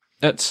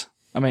 it's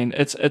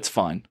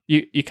fine.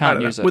 You can't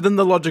use it. Within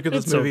the logic of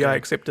this It's movie, okay. I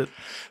accept it.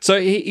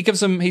 So he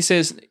gives him. He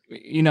says,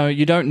 you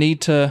don't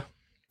need to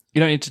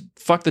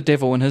fuck the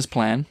devil in his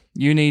plan.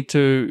 You need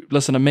to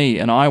listen to me,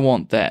 and I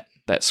want that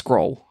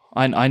scroll.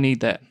 I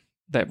need that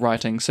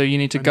writing. So you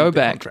need to go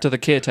back to the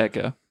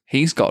caretaker.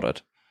 He's got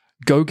it.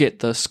 Go get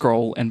the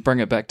scroll and bring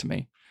it back to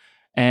me,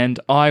 and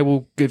I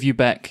will give you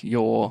back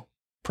your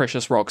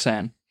precious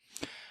Roxanne.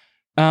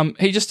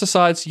 He just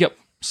decides, yep,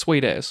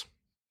 sweet as.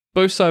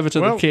 Boosts over to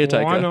the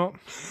caretaker. Why not?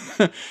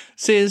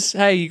 Says,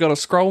 hey, you got a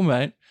scroll,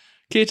 mate?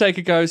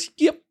 Caretaker goes,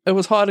 yep, it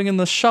was hiding in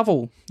the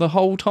shovel the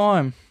whole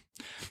time.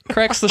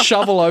 Cracks the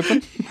shovel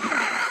open,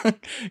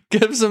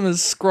 gives him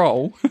his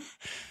scroll,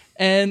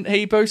 and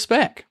he boosts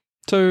back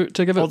to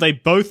give it. Well, they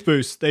both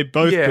boost. They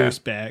both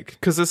boost back.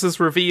 Because this is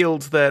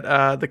revealed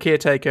that the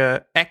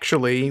caretaker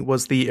actually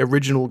was the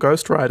original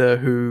Ghost Rider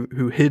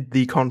who hid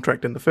the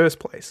contract in the first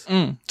place.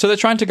 So they're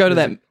trying to go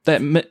to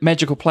that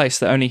magical place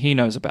that only he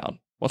knows about.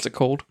 What's it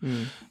called?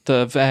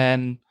 The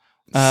San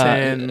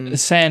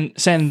Vignazia?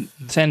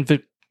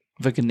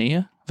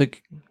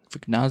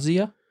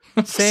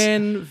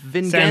 San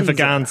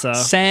Venganza.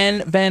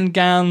 San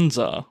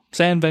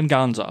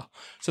Venganza.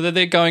 So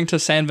they're going to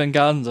San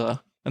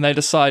Venganza, and they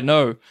decide,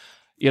 no,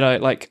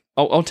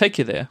 I'll take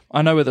you there.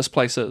 I know where this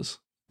place is,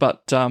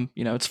 but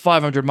it's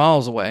 500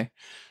 miles away.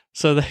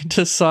 So they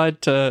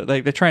decide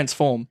they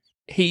transform.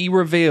 He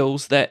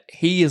reveals that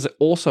he is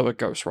also a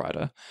Ghost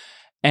Rider,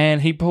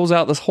 and he pulls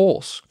out this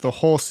horse. The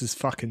horse is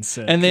fucking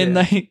sick. And then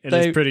it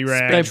is pretty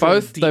rad. They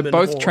both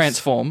horse.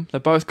 transform. They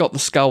both got the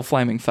skull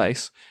flaming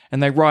face,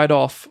 and they ride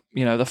off,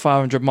 the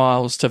 500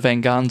 miles to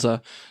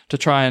Venganza to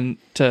try and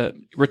to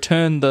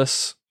return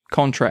this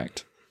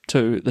contract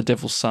to the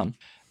Devil's Son.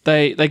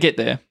 They get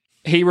there.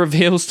 He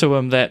reveals to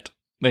him that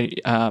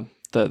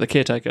the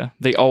caretaker,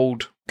 the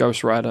old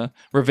Ghost Rider,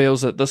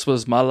 reveals that this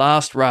was my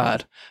last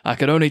ride. I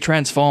could only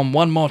transform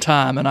one more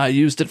time, and I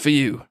used it for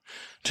you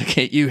to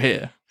get you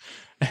here.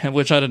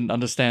 Which I didn't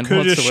understand.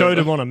 Could have just showed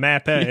him on a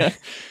map, eh?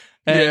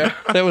 Yeah.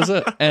 And that was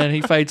it. And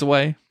he fades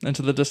away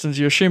into the distance.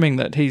 You're assuming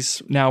that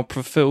he's now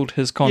fulfilled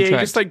his contract. Yeah,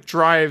 he just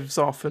drives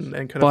off and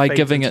kind of by fades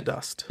giving into it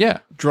dust.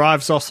 Yeah.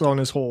 Drives off on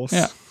his horse.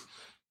 Yeah.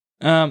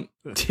 Yeah.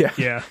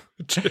 Yeah.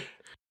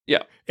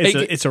 Yeah.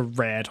 It's a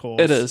rad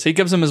horse. It is. He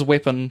gives him his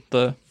weapon,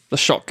 the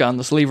shotgun,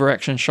 this lever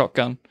action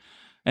shotgun,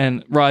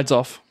 and rides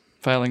off,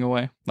 failing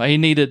away. Like he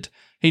needed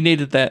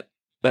that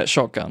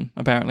shotgun,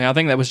 apparently. I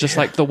think that was just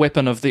the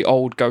weapon of the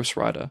old Ghost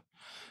Rider.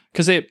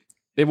 Because it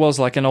was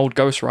like an old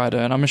Ghost Rider,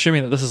 and I'm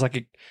assuming that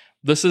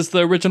this is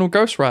the original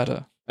Ghost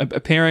Rider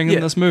appearing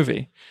in this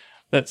movie.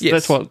 That's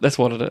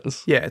what it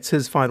is. Yeah, it's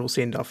his final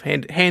send-off,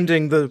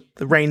 handing the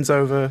reins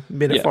over,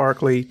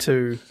 metaphorically,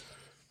 to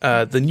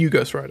the new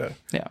Ghost Rider.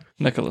 Yeah,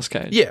 Nicolas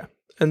Cage. Yeah,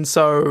 and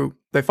so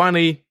they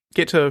finally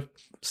get to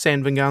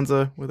San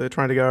Venganza, where they're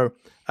trying to go,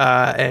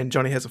 and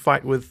Johnny has a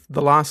fight with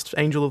the last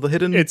Angel of the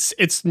Hidden.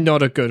 It's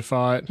not a good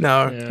fight.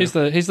 No. Yeah.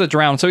 He's the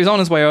drowned. So he's on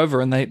his way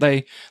over, and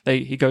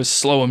he goes,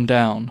 slow him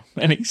down,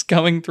 and he's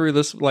going through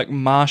this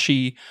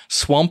marshy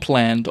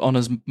swampland on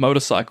his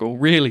motorcycle,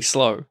 really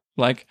slow.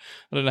 I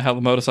don't know how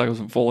the motorcycle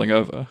isn't falling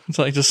over.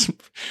 It's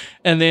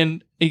and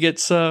then he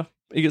gets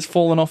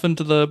fallen off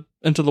into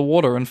the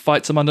water and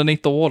fights him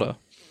underneath the water.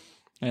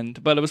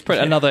 But it was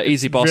another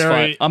easy boss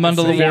fight. I'm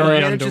under the water.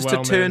 He manages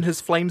to turn his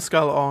flame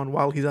skull on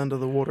while he's under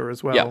the water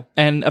as well. Yeah,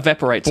 and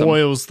evaporates him.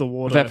 Boils the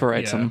water.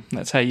 Evaporates him.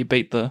 That's how you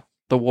beat the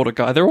water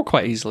guy. They're all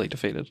quite easily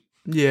defeated.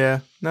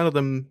 Yeah, none of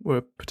them were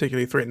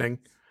particularly threatening.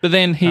 But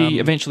then he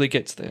eventually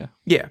gets there.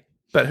 Yeah,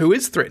 but who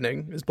is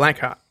threatening is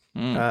Blackheart,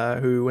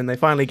 who, when they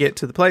finally get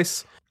to the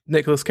place,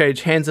 Nicolas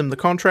Cage hands him the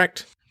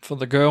contract For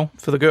the girl.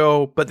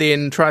 but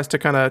then tries to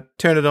kind of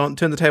turn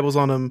the tables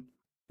on him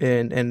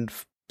and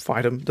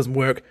fight him. Doesn't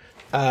work.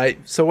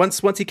 So once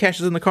he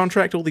cashes in the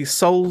contract, all these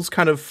souls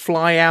kind of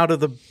fly out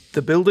of the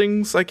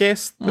buildings, I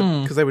guess,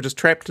 because they were just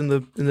trapped in the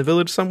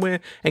village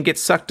somewhere, and get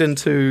sucked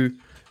into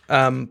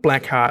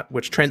Blackheart,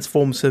 which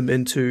transforms him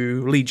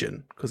into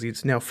Legion, because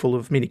he's now full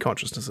of many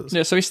consciousnesses.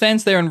 Yeah, so he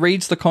stands there and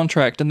reads the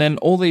contract, and then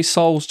all these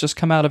souls just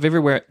come out of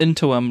everywhere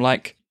into him,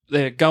 like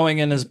they're going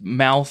in his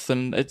mouth,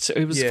 and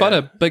it was quite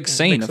a big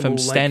scene of him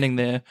standing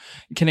there,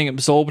 getting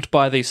absorbed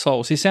by these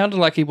souls. He sounded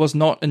like he was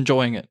not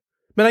enjoying it.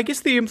 But I guess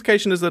the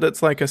implication is that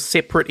it's like a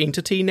separate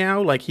entity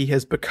now, like he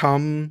has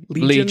become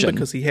Legion.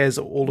 Because he has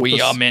all of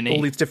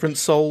all these different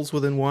souls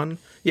within one.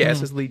 Yeah, it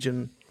says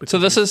Legion So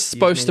this is he's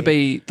supposed to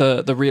maniac.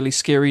 be the really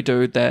scary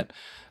dude that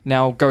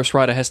now Ghost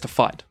Rider has to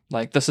fight.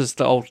 Like this is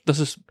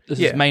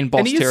his main boss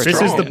And he is territory.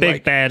 This is strong. the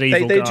big bad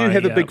evil They guy. do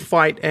have a yeah. big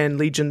fight, and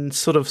Legion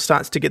sort of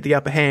starts to get the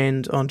upper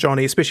hand on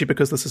Johnny, especially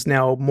because this is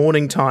now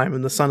morning time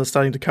and the sun is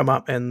starting to come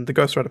up, and the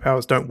Ghost Rider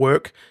powers don't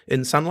work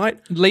in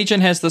sunlight.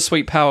 Legion has the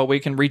sweet power where he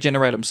can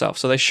regenerate himself.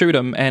 So they shoot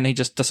him and he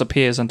just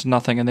disappears into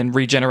nothing and then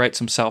regenerates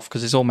himself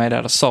because he's all made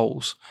out of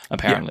souls,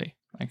 apparently.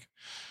 Like,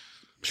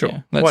 Sure,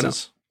 yeah, why that's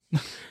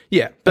not? his,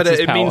 Yeah, but That's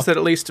his it means power. that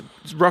at least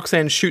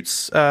Roxanne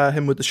shoots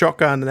him with the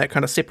shotgun, and that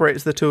kind of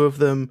separates the two of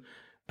them,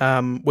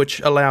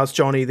 which allows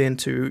Johnny then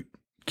to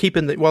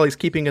while he's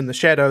keeping in the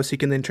shadows, he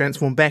can then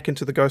transform back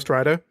into the Ghost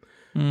Rider.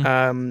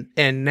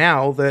 And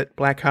now that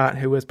Blackheart,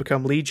 who has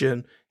become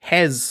Legion,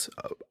 has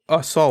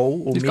a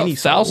soul or he's many got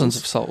thousands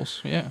of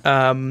souls, souls.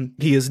 Yeah.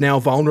 he is now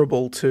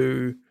vulnerable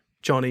to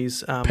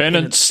Johnny's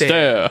Penance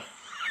stare.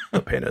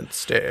 the penance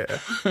stare,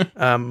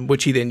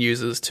 which he then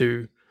uses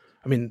to.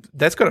 I mean,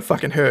 that's got to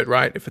fucking hurt,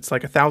 right? If it's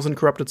like 1,000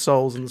 corrupted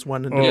souls and there's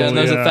one Oh, Yeah, and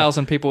there's yeah.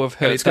 1,000 people who've and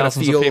hurt he's got to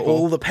thousands of feel people.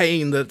 all the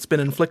pain that's been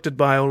inflicted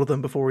by all of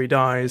them before he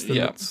dies. Then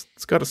Yeah. it's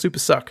got to super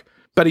suck.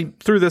 But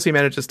through this, he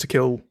manages to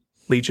kill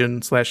Legion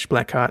 /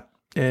 Blackheart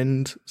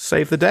and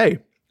save the day.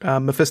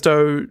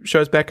 Mephisto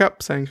shows back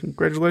up saying,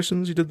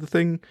 "Congratulations, you did the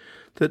thing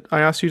that I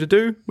asked you to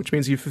do, which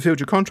means you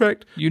fulfilled your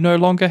contract. You no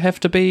longer have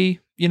to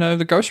be,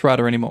 the Ghost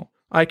Rider anymore.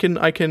 I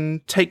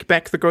can take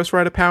back the Ghost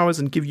Rider powers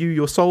and give you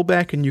your soul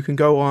back, and you can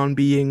go on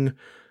being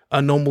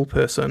a normal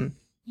person."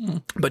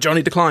 But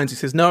Johnny declines. He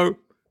says no,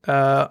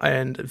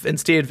 and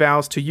instead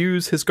vows to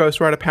use his Ghost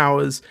Rider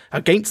powers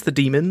against the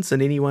demons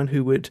and anyone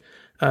who would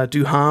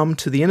do harm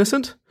to the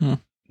innocent.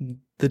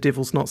 The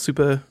devil's not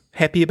super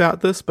happy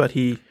about this, but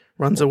he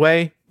runs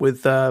away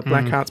with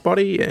Blackheart's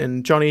body,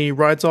 and Johnny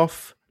rides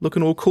off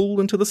looking all cool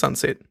into the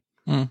sunset.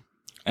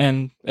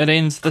 And it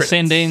ends, the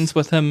scene ends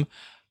with him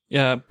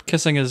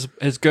kissing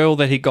his girl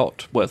that he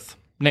got with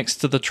next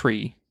to the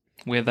tree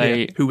where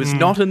they... Who was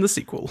not in the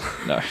sequel.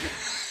 No.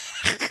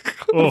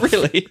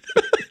 Really?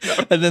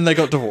 And then they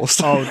got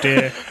divorced. Oh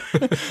dear.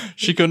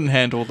 She couldn't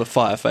handle the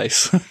fire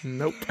face.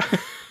 Nope.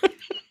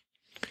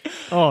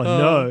 Oh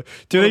no.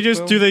 Do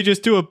they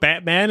just do a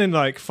Batman and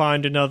like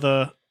find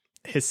another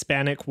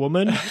Hispanic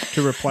woman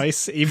to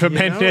replace Eva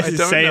Mendes I and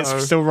don't say know.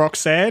 it's still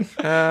Roxanne?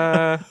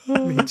 Let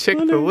me check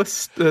the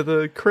list,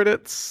 the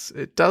credits.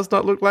 It does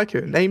not look like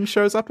her name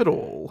shows up at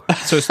all.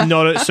 So it's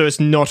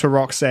not a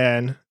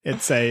Roxanne.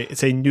 It's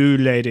a new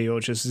lady or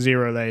just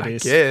zero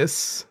ladies.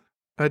 Yes.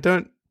 I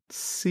don't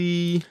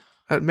see...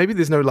 maybe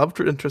there's no love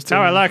interest That's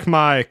how I in- like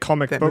my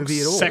comic that books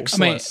movie at all.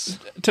 sexless.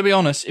 I mean, to be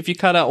honest, if you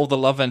cut out all the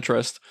love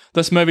interest,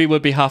 this movie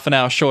would be half an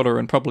hour shorter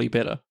and probably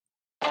better.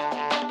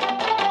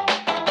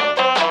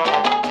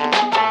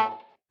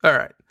 All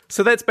right.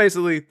 So that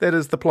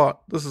is the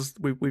plot.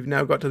 We've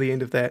now got to the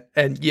end of that.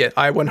 And yeah,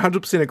 I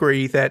 100%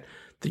 agree that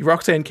the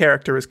Roxanne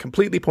character is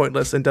completely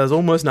pointless and does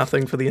almost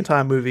nothing for the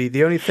entire movie.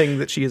 The only thing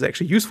that she is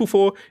actually useful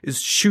for is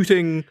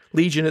shooting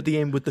Legion at the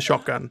end with the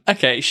shotgun.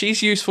 Okay,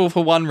 she's useful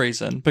for one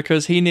reason,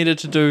 because he needed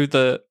to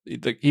do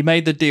he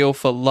made the deal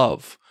for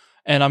love.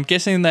 And I'm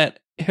guessing that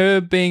her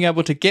being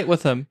able to get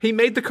with him... He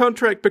made the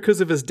contract because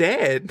of his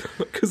dad,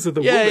 because of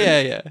the woman.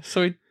 Yeah.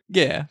 So,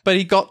 but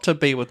he got to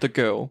be with the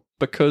girl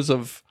because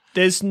of...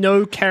 There's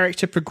no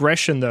character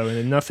progression though,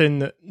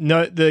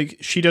 and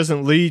she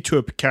doesn't lead to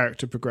a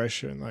character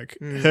progression. Like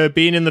her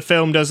being in the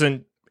film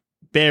doesn't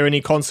bear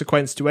any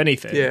consequence to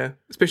anything. Yeah,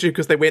 especially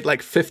because they went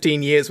like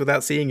 15 years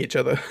without seeing each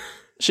other.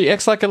 She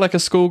acts like a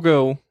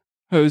schoolgirl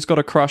who's got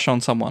a crush on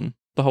someone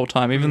the whole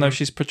time, even though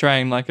she's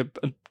portraying like a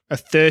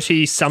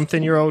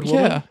 30-something-year-old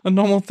woman. a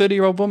normal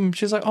 30-year-old woman.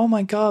 She's like, "Oh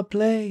my God,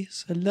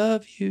 Blaze, I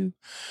love you.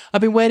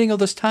 I've been waiting all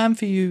this time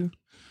for you.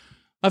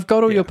 I've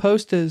got all your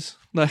posters."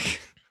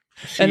 Like...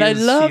 And I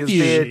love she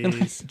you.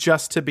 is there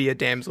just to be a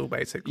damsel,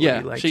 basically.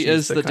 Yeah, like, she she's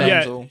is the kind of-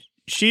 damsel.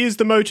 She is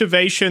the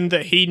motivation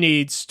that he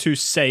needs to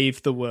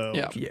save the world.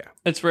 Yeah. Yeah.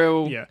 It's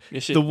real. Yeah.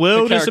 The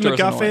world is a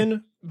character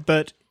annoying. MacGuffin,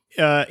 but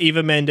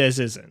Eva Mendes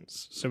isn't.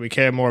 So we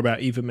care more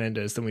about Eva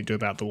Mendes than we do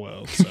about the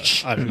world.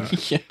 So I don't know.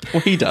 Yeah,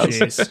 well, he does.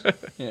 Jeez.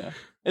 Yeah.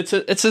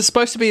 It's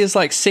supposed to be his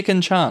like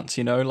second chance,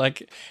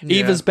 like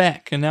Eva's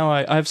back and now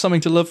I have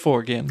something to live for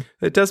again.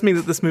 It does mean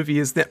that this movie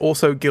is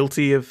also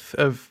guilty of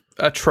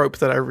a trope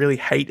that I really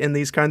hate in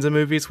these kinds of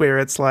movies, where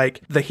it's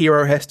like the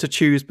hero has to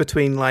choose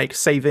between like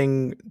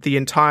saving the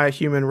entire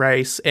human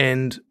race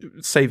and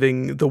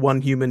saving the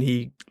one human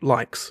he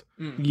likes.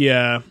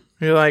 Yeah.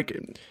 You're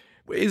like,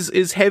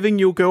 is having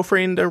your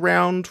girlfriend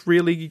around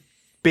really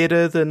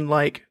better than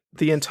like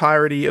the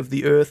entirety of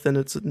the Earth and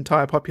its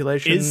entire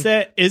population? Is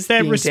that being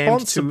damned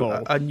responsible?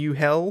 to a new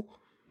hell?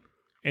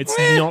 It's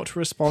not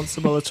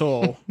responsible at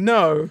all.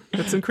 No,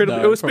 that's incredible.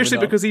 No, Especially probably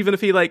not. because even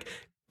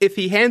if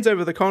he hands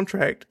over the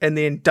contract and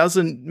then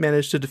doesn't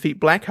manage to defeat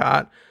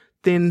Blackheart,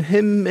 then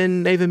him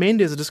and Eva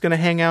Mendes are just going to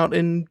hang out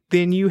in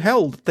their new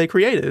hell that they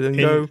created and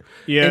go.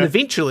 yeah. And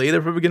eventually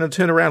they're probably going to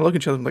turn around and look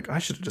at each other and be like, I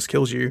should have just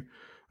killed you.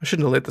 I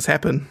shouldn't have let this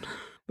happen.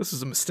 This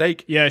is a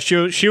mistake. Yeah,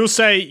 she'll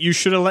say, "You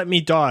should have let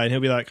me die," and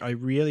he'll be like, "I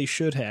really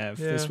should have.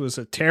 This was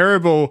a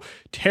terrible,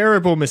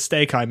 terrible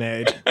mistake I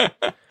made."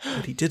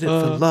 But he did it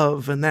for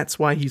love, and that's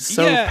why he's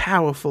so Yeah.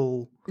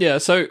 powerful. Yeah,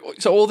 so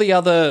all the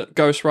other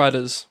Ghost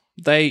Riders,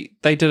 they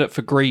did it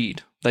for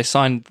greed. They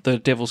signed the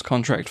devil's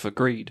contract for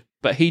greed.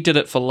 But he did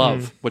it for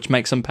love, which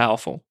makes him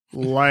powerful.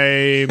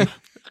 Lame.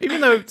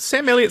 Even though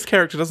Sam Elliott's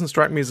character doesn't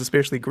strike me as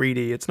especially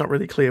greedy, it's not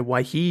really clear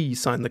why he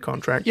signed the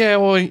contract. Yeah,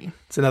 well,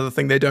 It's another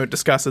thing they don't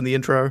discuss in the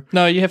intro.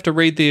 no, you have to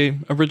read the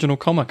original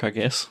comic, I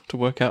guess, to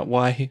work out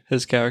why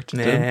his character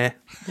did. Nah,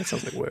 that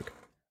sounds like work.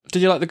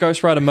 Did you like the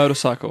Ghost Rider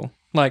motorcycle?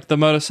 Like, the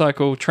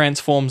motorcycle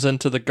transforms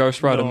into the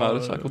Ghost Rider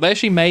motorcycle. They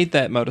actually made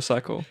that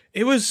motorcycle.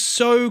 It was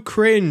so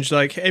cringe.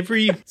 Like I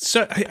think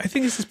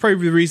this is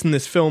probably the reason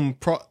this film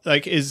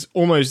is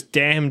almost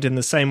damned in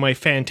the same way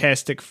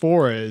Fantastic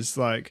Four is.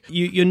 Like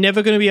you're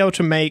never going to be able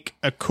to make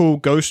a cool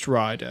Ghost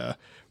Rider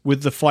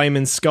with the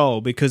flaming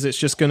skull because it's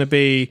just going to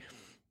be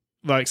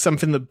like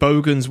something that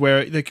Bogans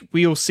wear. Like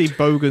we all see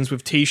Bogans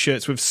with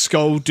t-shirts with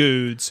skull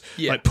dudes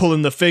like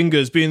pulling the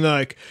fingers, being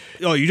like,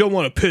 "Oh, you don't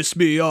want to piss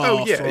me off."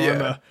 Oh,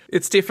 yeah.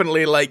 It's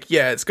definitely like,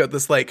 it's got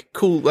this like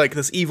cool, like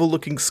this evil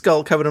looking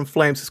skull covered in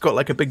flames. It's got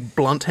like a big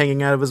blunt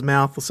hanging out of his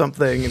mouth or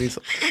something. And he's,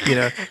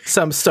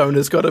 some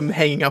stoner's got him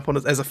hanging up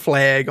as a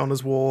flag on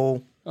his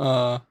wall.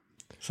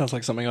 Sounds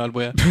like something I'd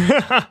wear.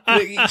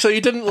 So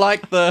you didn't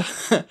like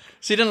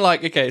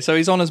so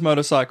he's on his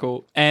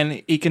motorcycle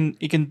and he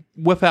can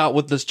whip out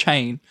with this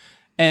chain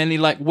and he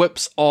like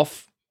whips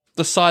off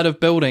the side of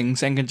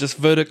buildings and can just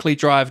vertically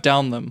drive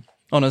down them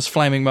on his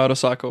flaming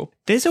motorcycle.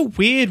 There's a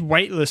weird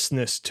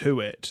weightlessness to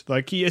it.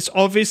 Like it's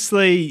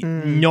obviously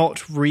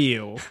not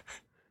real.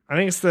 I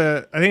think it's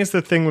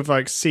the thing with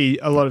like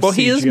a lot of CGI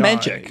he is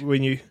magic.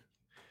 When you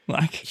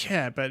Like,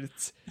 yeah, but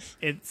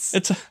it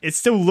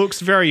still looks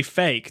very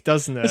fake,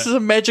 doesn't it? this is a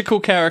magical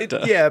character.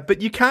 Yeah,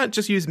 but you can't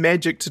just use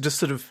magic to just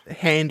sort of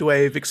hand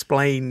wave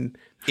explain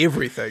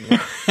everything.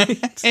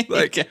 Right?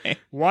 Like, Okay.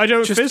 Why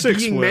don't just physics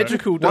being work?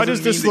 magical Why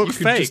doesn't does this mean that look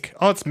you can fake? just-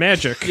 Oh, it's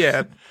magic.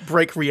 yeah,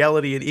 break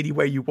reality in any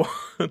way you want.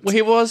 Well,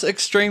 he was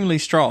extremely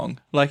strong.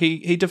 Like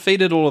he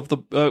defeated all of the.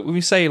 When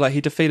we say like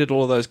he defeated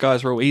all of those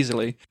guys real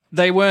easily,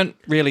 they weren't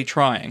really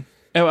trying.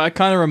 It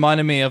kind of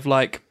reminded me of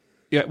like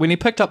when he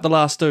picked up the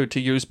last dude to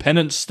use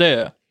penance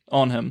stare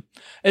on him.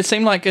 It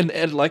seemed like an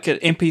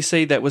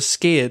NPC that was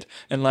scared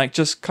and like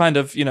just kind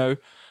of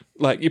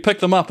like you pick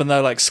them up and they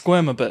like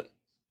squirm a bit,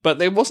 but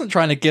they wasn't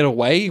trying to get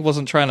away. He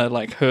wasn't trying to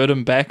like hurt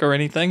him back or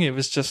anything. It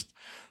was just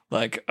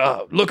like,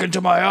 look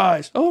into my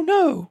eyes. Oh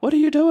no, what are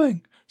you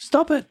doing?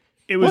 Stop it.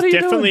 It was What are you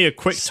definitely doing? a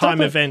quick Stop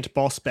time it. event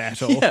boss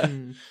battle. Yeah.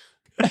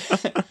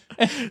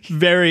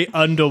 Very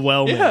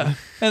underwhelming. Yeah,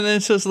 and then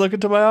it's just look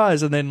into my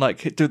eyes, and then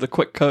like do the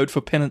quick code for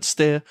penance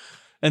stare,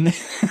 and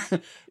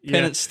then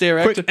penance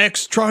stare Quick active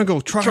X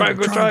triangle.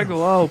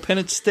 triangle. Oh,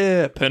 penance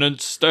stare,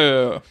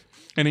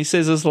 and he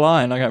says his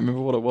line. I can't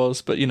remember what it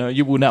was, but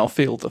you will now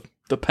feel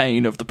the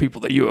pain of the people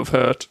that you have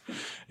hurt.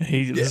 And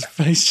his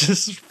face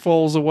just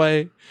falls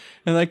away,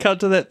 and they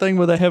cut to that thing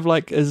where they have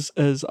like his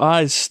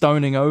eyes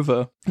stoning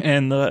over,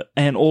 and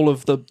all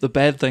of the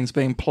bad things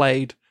being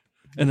played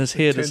in his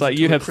head. It's turns like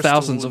into you a have crystal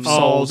thousands of and- Oh,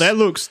 souls. that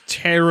looks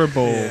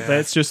terrible. Yeah.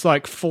 That's just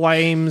like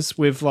flames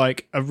with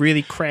like a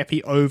really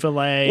crappy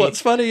overlay.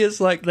 What's funny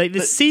is like the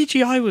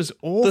CGI was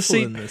awful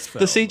in this film.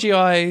 the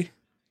CGI.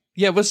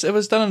 Yeah, it was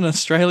done in an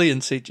Australian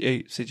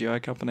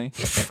CGI company.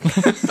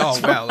 Oh,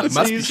 well, it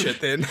must be he's- shit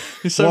then.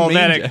 He's so well,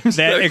 mean, James.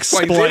 that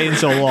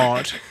explains a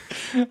lot.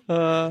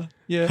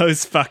 Yeah.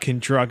 Those fucking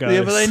druggos.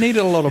 Yeah, but they needed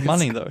a lot of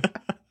money though.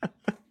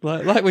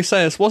 like we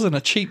say, this wasn't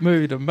a cheap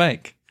movie to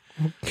make.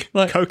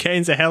 Like,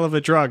 Cocaine's a hell of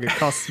a drug. It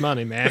costs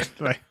money, man.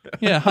 Like,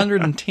 yeah,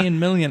 110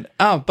 million.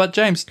 Oh, but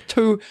James,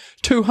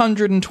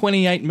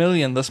 228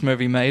 million this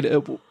movie made.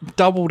 It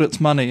doubled its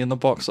money in the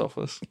box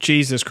office.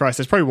 Jesus Christ.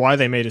 That's probably why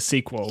they made a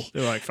sequel.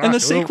 They're like, fuck, And the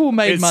sequel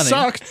made it money.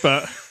 sucked,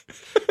 but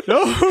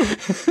no.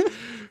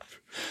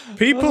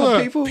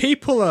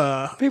 People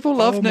are. People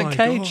love Oh Nick my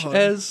Cage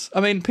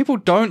God. people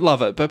don't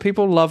love it, but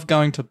people love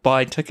going to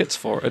buy tickets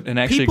for it and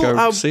actually People go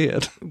are- see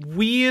it.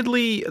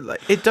 Weirdly,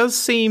 it does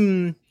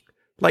seem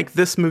like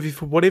this movie,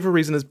 for whatever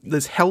reason,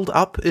 is held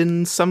up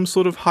in some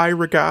sort of high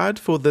regard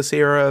for this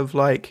era of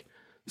like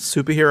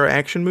superhero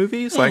action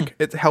movies. Like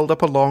it's held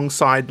up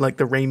alongside like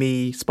the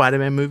Raimi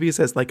Spider-Man movies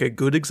as like a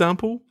good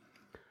example.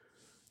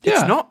 Yeah.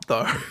 It's not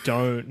though.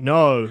 Don't.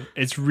 No,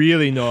 it's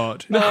really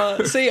not.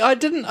 See, I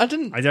don't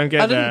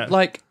get that.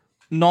 like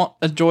not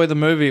enjoy the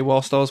movie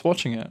whilst I was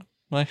watching it.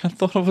 Like I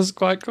thought it was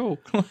quite cool.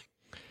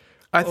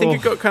 I think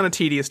it got kind of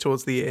tedious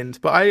towards the end,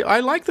 but I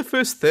like the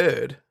first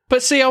third.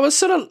 But see, I was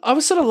sort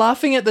of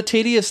laughing at the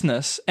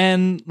tediousness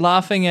and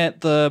laughing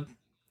at the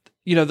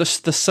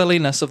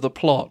silliness of the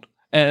plot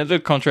and the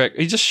contract.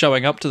 He's just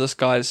showing up to this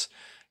guy's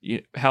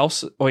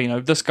house or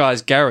this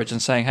guy's garage and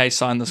saying, "Hey,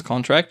 sign this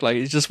contract." Like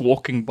he's just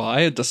walking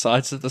by and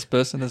decides that this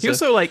person is. He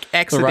also like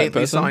accidentally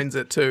person. signs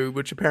it too,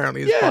 which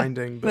apparently is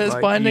binding. But It's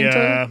like, binding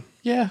Yeah. too.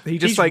 Yeah. He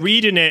just He's like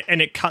reading it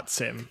and it cuts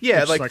him.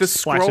 yeah, which, like the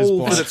splashes scroll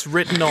blood. that it's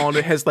written on,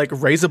 it has like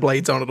razor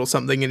blades on it or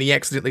something, and he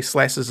accidentally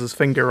slashes his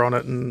finger on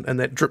it, and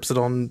that drips it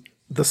on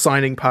the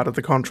signing part of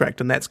the contract,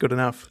 and that's good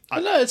enough. I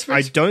know it's I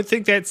don't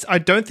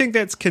think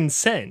that's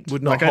consent.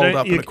 Would not I hold don't-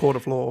 up in you- a court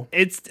of law.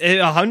 It's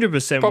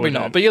 100% probably wouldn't.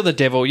 not. But you're the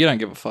devil. You don't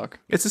give a fuck.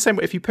 It's the same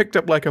way if you picked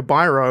up like a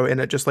biro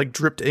and it just like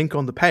dripped ink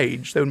on the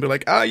page, they would be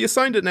like, you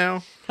signed it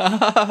now.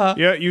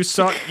 Yeah, you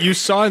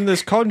signed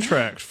this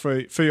contract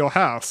for your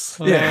house.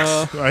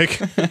 Yeah. Like,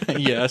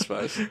 Yeah, I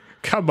suppose.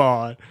 come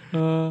on.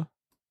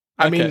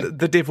 I Okay. mean,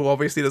 the devil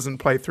obviously doesn't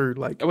play through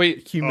like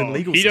Wait, human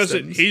legal he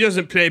systems.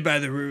 doesn't play by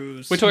the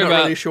rules. we're talking Not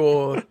about really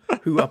sure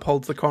who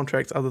upholds the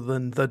contracts other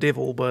than the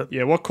devil, but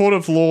Yeah, what court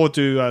of law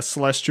do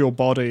celestial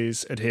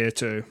bodies adhere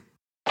to?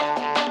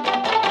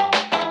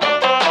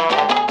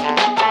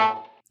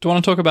 Do you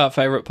want to talk about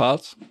favorite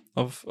parts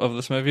of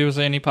this movie? Was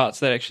there any parts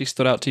that actually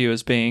stood out to you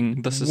as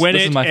being this is When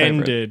this it is my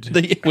ended.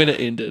 favorite? When it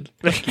ended.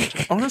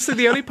 honestly,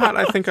 the only part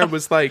I think I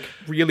was like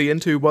really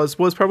into was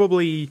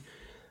probably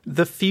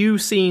the few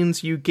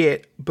scenes you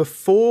get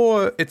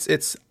before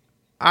it's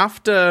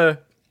after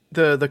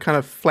the kind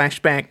of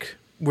flashback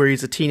where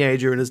he's a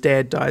teenager and his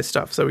dad dies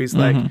stuff. So he's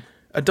like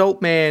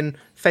adult man,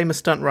 famous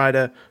stunt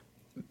rider.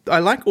 I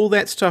like all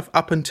that stuff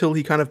up until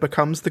he kind of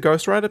becomes the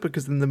Ghost Rider,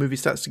 because then the movie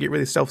starts to get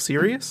really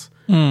self-serious.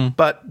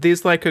 But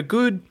there's like a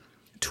good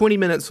 20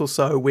 minutes or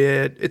so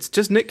where it's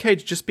just Nick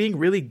Cage just being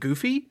really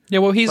goofy. Yeah,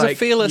 well, he's a Like,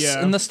 fearless,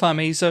 yeah. and this time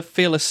he's a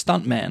fearless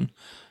stuntman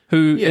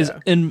who is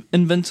Yeah.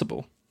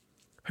 invincible.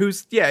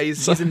 He's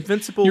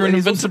invincible. You're an and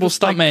he's also invincible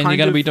just, like, stuntman. You're kind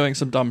going to of- be doing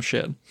some dumb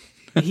shit.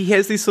 he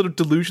has these sort of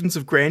delusions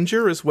of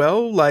grandeur as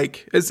well.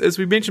 Like, as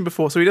we mentioned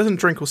before, so he doesn't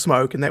drink or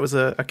smoke, and that was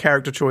a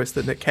character choice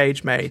that Nick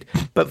Cage made.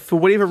 But for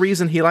whatever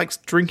reason, he likes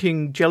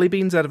drinking jelly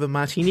beans out of a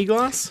martini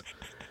glass.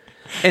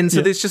 And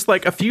so there's just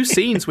like a few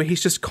scenes where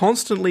he's just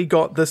constantly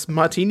got this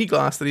martini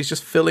glass that he's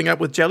just filling up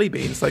with jelly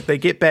beans. Like, they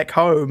get back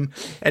home,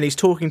 and he's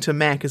talking to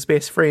Mac, his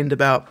best friend,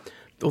 about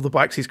all the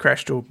bikes he's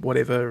crashed or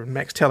whatever, and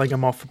Mac's telling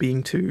him off for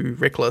being too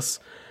reckless.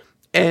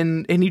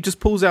 And he just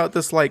pulls out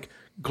this like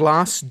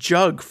glass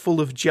jug full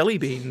of jelly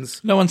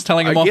beans. No one's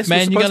telling him I off, guess we're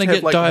man. You're supposed going to to have,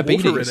 get like,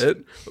 diabetes. water in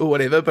it or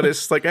whatever, but it's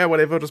just like,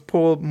 whatever, I'll just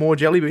pour more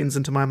jelly beans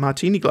into my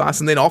martini glass,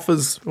 and then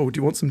offers, do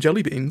you want some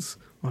jelly beans?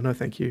 Oh, no,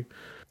 thank you.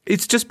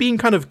 It's just being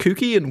kind of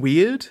kooky and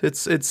weird.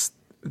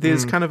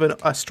 There's kind of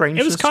a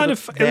strangeness. It was kind of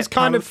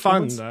fun.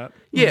 performance. That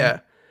Yeah.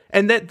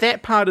 And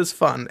that part is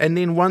fun. And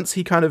then once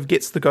he kind of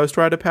gets the Ghost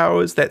Rider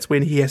powers, that's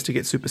when he has to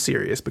get super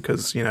serious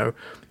because,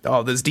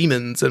 there's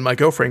demons and my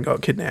girlfriend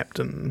got kidnapped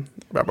and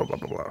blah, blah, blah,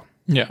 blah, blah.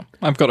 Yeah,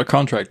 I've got a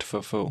contract to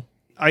fulfill.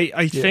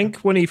 I think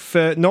when he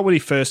not when he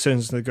first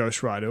turns into the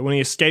Ghost Rider, when he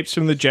escapes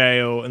from the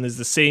jail, and there's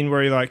the scene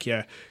where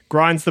he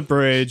grinds the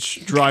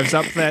bridge, drives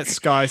up that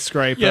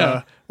skyscraper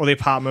Yeah. or the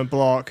apartment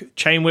block,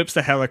 chain whips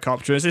the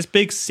helicopter. It's this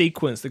big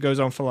sequence that goes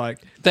on for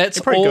That's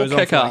it probably all goes on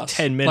for kick-ass.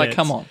 10 minutes. Like,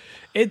 come on.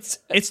 It's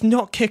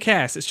not kick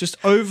ass. It's just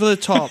over the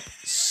top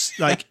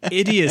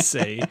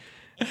idiocy,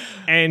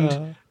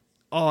 and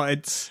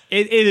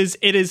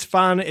it is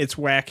fun. It's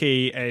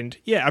wacky, and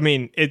yeah, I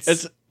mean It's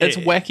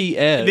wacky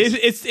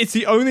as. it's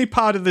the only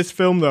part of this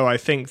film though I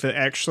think that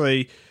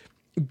actually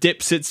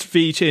dips its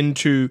feet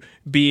into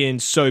being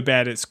so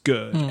bad it's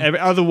good.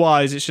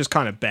 Otherwise, it's just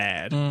kind of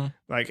bad.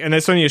 And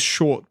it's only a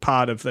short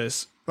part of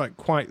this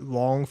quite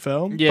long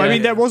film. Yeah. But, I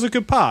mean that was a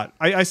good part.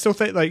 I still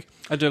think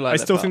I do like I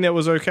that still part. think that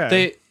was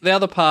okay. The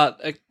other part,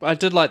 I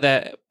did like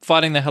that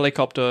fighting the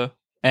helicopter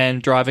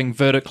and driving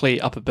vertically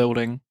up a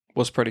building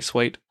was pretty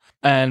sweet.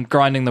 And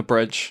grinding the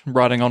bridge,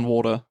 riding on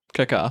water,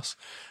 kick-ass.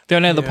 The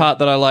only other part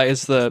that I like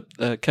is the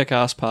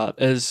kick-ass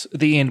part, is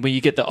the end where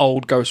you get the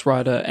old Ghost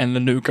Rider and the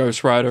new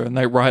Ghost Rider and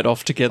they ride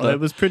off together. It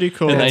was pretty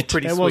cool. And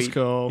It was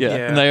cool.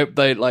 Yeah, and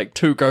they like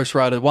two Ghost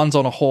Riders. One's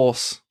on a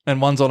horse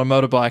and one's on a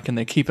motorbike, and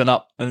they're keeping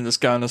up and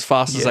just going as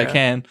fast as they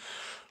can,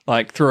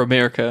 through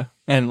America.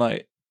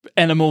 And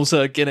animals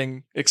are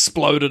getting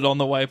exploded on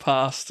the way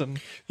past. And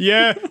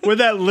Yeah, when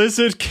that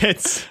lizard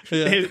gets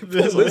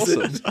this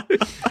Lizard.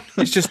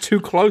 It's just too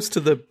close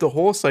to the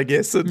horse, I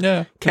guess,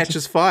 and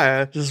catches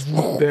fire, just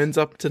burns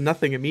up to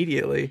nothing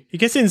immediately. he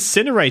gets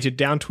incinerated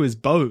down to his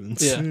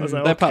bones. yeah, I was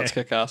like, that okay. part's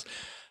kick ass.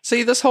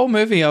 See, this whole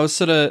movie, I was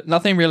sort of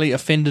nothing really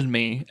offended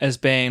me as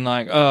being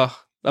I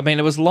mean,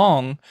 it was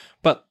long,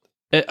 but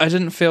I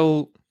didn't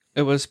feel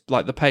it was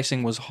the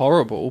pacing was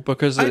horrible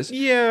because I a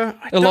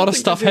don't lot of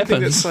think stuff there's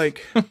anything happens.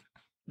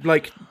 that's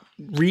like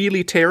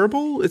really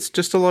terrible. It's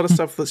just a lot of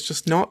stuff that's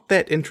just not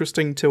that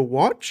interesting to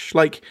watch.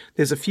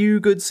 There's a few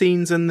good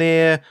scenes in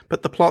there,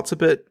 but the plot's a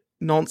bit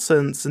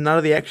nonsense, and none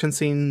of the action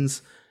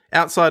scenes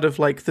outside of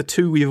the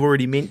two we've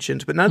already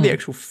mentioned, but none of the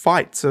actual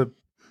fights are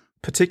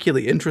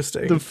particularly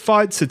interesting. The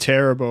fights are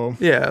terrible.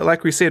 Yeah,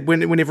 like we said,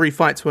 whenever he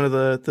fights one of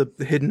the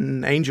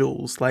hidden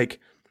angels,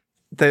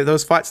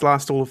 those fights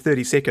last all of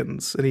 30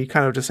 seconds, and he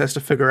kind of just has to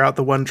figure out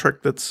the one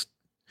trick that's,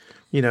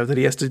 that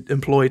he has to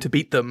employ to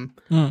beat them.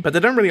 But they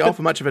don't really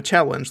offer much of a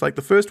challenge.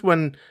 The first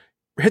one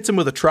hits him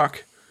with a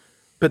truck,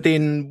 But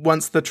then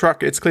once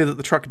it's clear that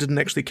the truck didn't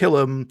actually kill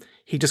him,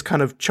 he just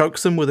kind of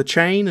chokes him with a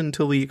chain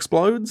until he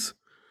explodes.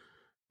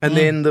 And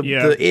then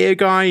the air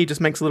guy, he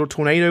just makes a little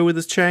tornado with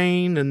his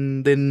chain,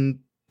 and then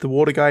the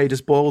water guy, he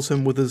just boils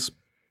him with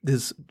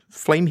his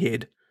flame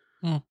head.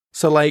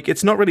 So, like,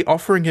 it's not really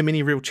offering him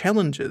any real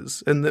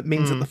challenges, and that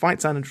means that the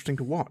fights aren't interesting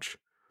to watch.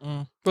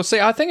 Well, see,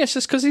 I think it's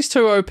just because he's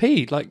too OP.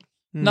 Like,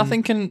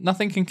 nothing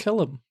can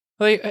kill him.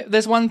 Like,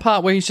 there's one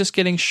part where he's just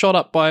getting shot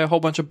up by a whole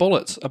bunch of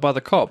bullets by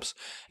the cops,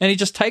 and he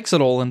just takes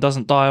it all and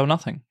doesn't die or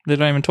nothing. They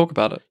don't even talk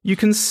about it. You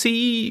can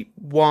see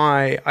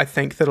why I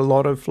think that a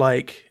lot of,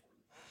 like,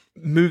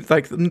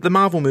 the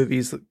Marvel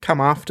movies that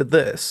come after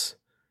this,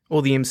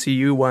 or the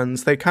MCU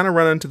ones, they kind of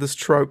run into this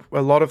trope,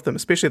 a lot of them,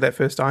 especially that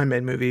first Iron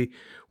Man movie,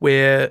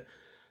 where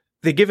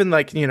they're given,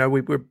 like, you know,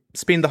 we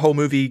spend the whole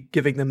movie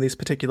giving them these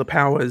particular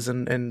powers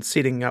and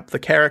setting up the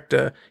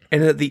character,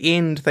 and at the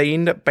end, they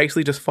end up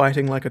basically just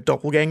fighting like a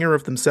doppelganger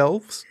of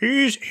themselves.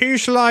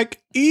 He's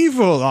like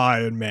evil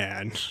Iron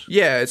Man.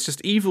 Yeah, it's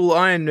just evil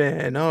Iron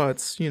Man. Oh,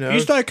 it's, you know...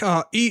 He's like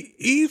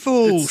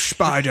evil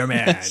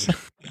Spider-Man.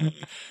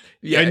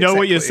 Yeah, I know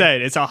what you're exactly.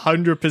 saying. It's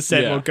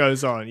 100% Yeah. what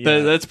goes on.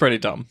 Yeah. That's pretty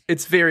dumb.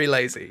 It's very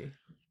lazy.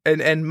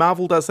 And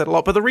Marvel does that a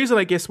lot. But the reason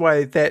I guess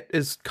why that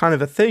is kind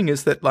of a thing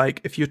is that, like,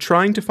 if you're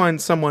trying to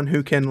find someone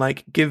who can,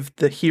 like, give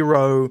the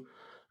hero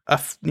a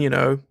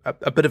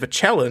bit of a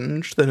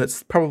challenge, then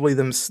it's probably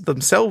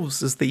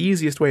themselves is the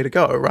easiest way to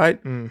go, right?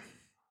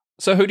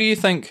 So who do you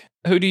think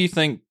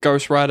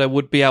Ghost Rider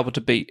would be able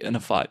to beat in a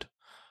fight?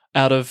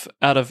 Out of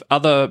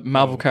other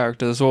Marvel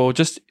characters, or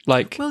just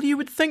like... Well, you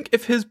would think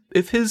if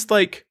his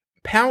like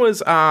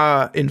powers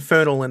are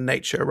infernal in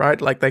nature, right?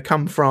 Like they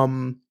come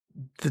from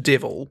the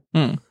devil,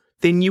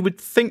 then you would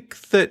think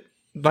that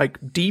like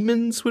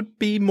demons would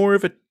be more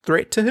of a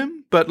threat to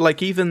him. But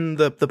like even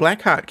the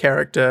Blackheart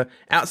character,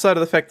 outside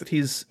of the fact that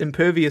he's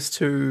impervious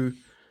to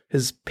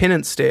his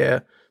penance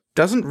stare,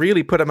 doesn't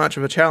really put up much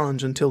of a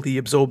challenge until he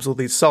absorbs all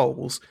these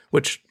souls,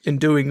 which in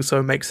doing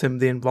so makes him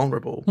then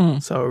vulnerable.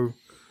 So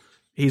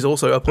he's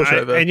also a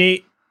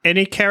pushover.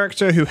 Any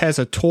character who has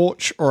a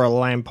torch or a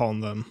lamp on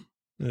them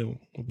will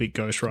be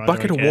Ghost Rider.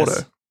 Bucket I of guess.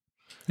 water.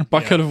 A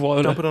bucket of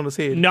water. Dump it on his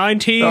head.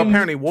 19. Oh,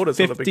 apparently water's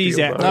not a big 50s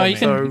deal. out. Though, No, you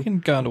so- can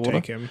go underwater.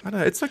 Take him. I don't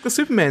know, it's like the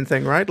Superman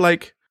thing, right?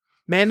 Like,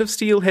 Man of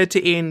Steel had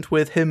to end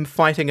with him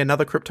fighting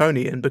another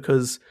Kryptonian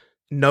because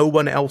no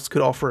one else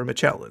could offer him a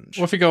challenge.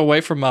 Well, if you go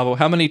away from Marvel,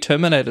 how many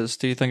Terminators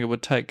do you think it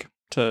would take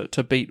to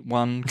beat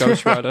one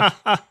Ghost Rider?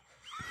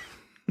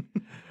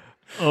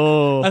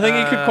 Oh, I think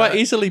he could quite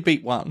easily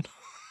beat one.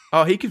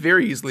 Oh, he could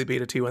very easily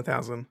beat a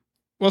T-1000.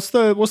 what's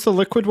the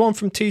liquid one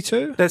from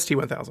T2? That's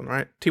T-1000,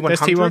 right? T-100?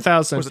 That's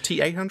T-1000. Was it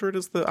T-800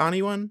 is the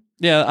Arnie one?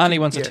 Yeah, Arnie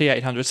one's a Yeah.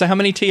 T-800. So how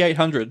many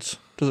T-800s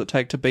does it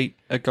take to beat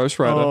a Ghost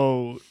Rider?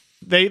 Oh,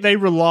 they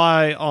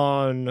rely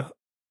on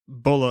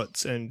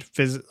bullets and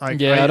I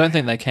don't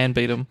think they can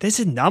beat him. There's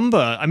a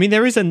number. I mean,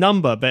 there is a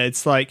number, but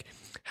it's like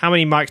how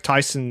many Mike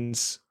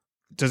Tysons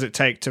does it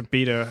take to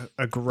beat a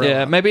gorilla?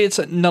 Yeah, maybe it's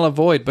null and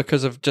void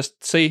because of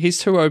he's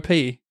too OP.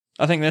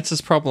 I think that's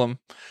his problem.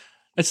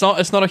 It's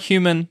not a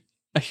human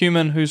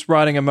who's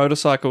riding a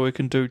motorcycle who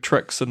can do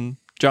tricks and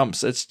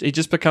jumps. He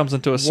just becomes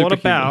into a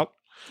superhuman.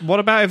 What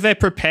about if they're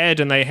prepared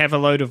and they have a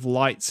load of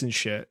lights and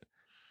shit?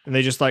 And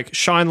they just like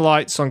shine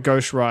lights on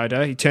Ghost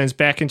Rider. He turns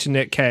back into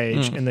Nick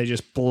Cage and they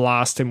just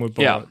blast him with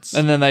bullets. Yeah,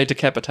 and then they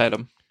decapitate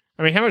him.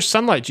 I mean, how much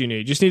sunlight do you need?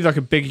 You just need like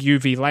a big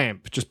UV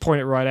lamp. Just point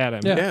it right at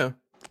him. Yeah.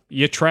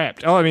 You're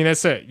trapped. Oh, I mean,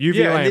 that's it. UV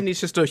Yeah, lamp. and then he's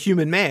just a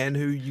human man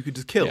who you could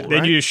just kill, right?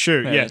 Then you just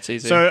shoot. Yeah, Yeah. it's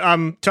easy. So,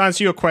 to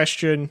answer your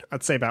question,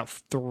 I'd say about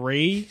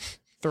three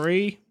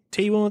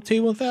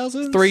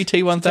T1000s. 3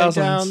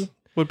 T-1000s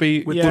would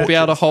be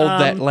able to hold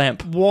that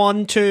lamp.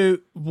 One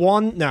to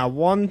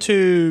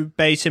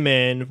bait him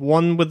in,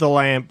 one with the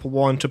lamp,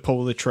 one to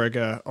pull the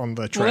trigger on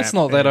the trap. Well, that's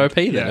not that and- OP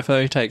then. yeah. If it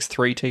only takes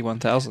 3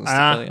 T-1000s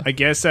to kill you. I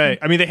guess so.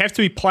 I mean, they have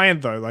to be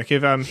planned though. Like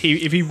if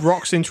he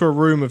rocks into a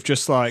room of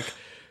just like,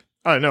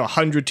 I don't know,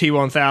 100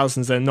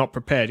 T1000s, they're not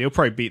prepared. He'll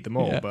probably beat them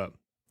all. Yeah. But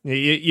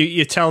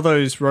you tell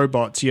those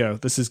robots, yo,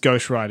 this is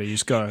Ghost Rider. You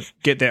just go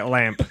get that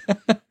lamp.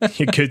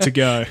 You're good to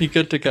go. You're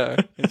good to go.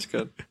 It's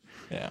good.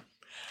 Yeah.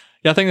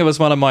 Yeah, I think that was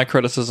one of my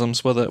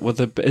criticisms with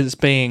it,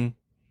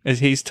 is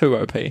he's too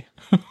OP.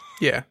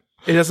 Yeah.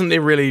 It doesn't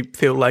really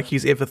feel like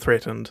he's ever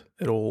threatened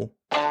at all.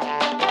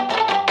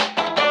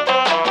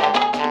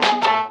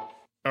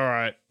 All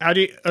right. How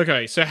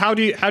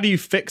do you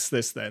fix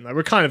this then? Like,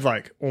 we're kind of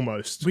like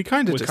almost. We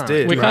kind of just kinda-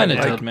 did. We right?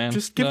 kinda did, man.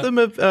 Just give Yeah. them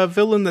a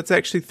villain that's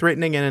actually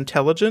threatening and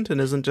intelligent and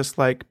isn't just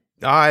like,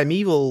 I'm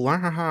evil,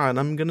 and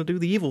I'm going to do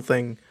the evil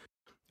thing.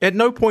 At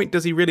no point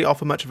does he really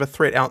offer much of a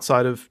threat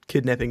outside of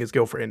kidnapping his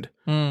girlfriend.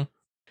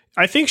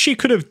 I think she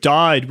could have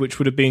died, which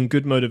would have been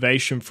good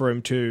motivation for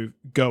him to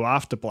go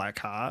after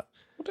Blackheart.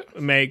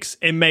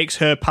 It makes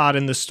her part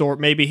in the story.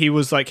 Maybe he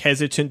was like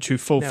hesitant to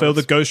fulfill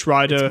the Ghost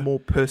Rider. It's more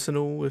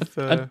personal if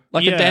a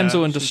Yeah,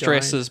 damsel in she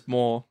distress died. is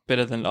more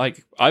better than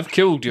like I've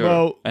killed you,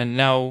 Well- and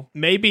now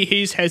Maybe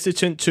he's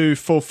hesitant to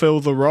fulfill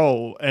the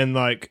role and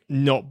like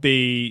not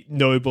be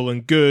noble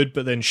and good,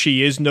 but then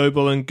she is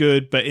noble and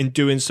good, but in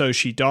doing so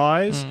she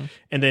dies,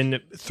 and then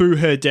through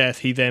her death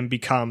he then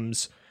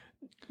becomes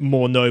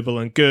more noble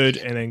and good,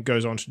 and then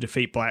goes on to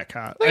defeat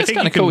Blackheart. I think it's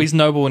kind you of cool. can- He's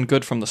noble and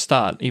good from the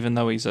start, even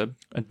though he's a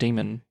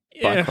demon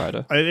bike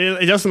rider.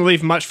 It doesn't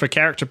leave much for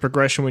character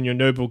progression when you're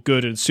noble,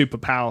 good, and super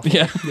powerful.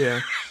 Yeah,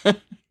 Yeah.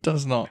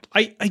 does not.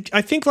 I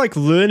think like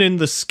learning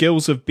the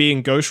skills of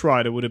being Ghost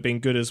Rider would have been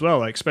good as well,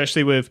 like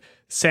especially with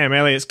Sam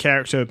Elliott's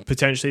character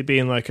potentially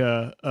being like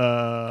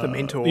the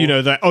mentor.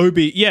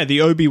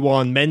 the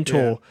Obi-Wan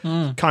mentor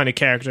kind of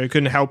character who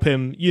can help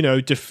him,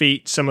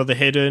 defeat some of the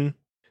hidden,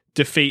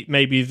 defeat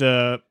maybe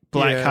the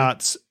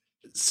Blackheart's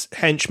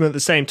henchmen at the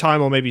same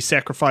time, or maybe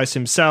sacrifice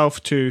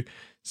himself to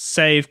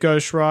save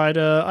Ghost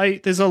Rider.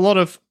 There's a lot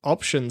of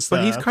options there.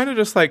 But he's kind of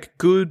just like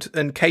good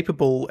and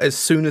capable as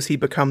soon as he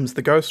becomes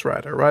the Ghost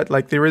Rider, right?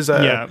 Like there is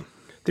a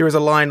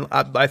line.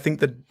 I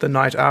think that the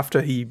night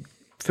after he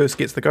first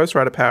gets the Ghost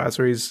Rider powers,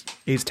 where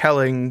he's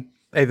telling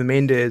Ava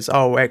Mendes,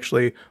 "Oh,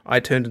 actually, I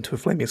turned into a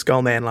flaming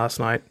skull man last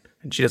night,"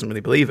 and she doesn't really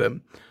believe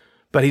him.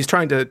 But he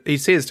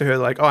says to her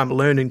like, "Oh, I'm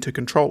learning to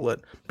control it."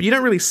 But you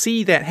don't really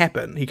see that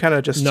happen. He kind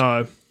of just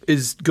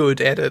is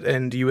good at it,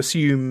 and you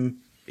assume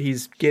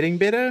he's getting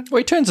better. Well,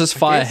 he turns his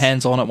fire guess.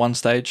 hands on at one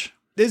stage.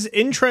 There's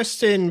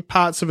interesting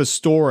parts of a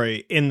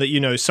story in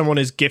that, someone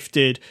is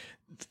gifted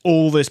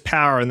all this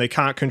power and they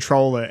can't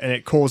control it, and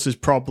it causes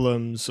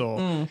problems,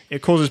 or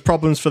it causes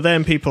problems for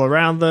them, people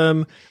around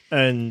them,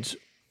 and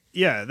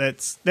yeah,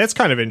 that's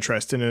kind of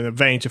interesting in a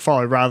vein to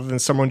follow, rather than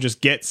someone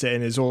just gets it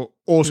and is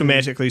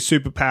automatically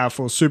super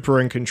powerful, super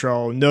in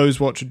control, knows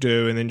what to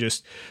do, and then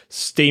just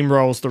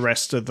steamrolls the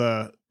rest of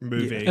the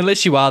movie.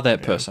 Unless you are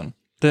that person,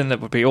 then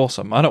that would be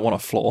awesome. I don't want a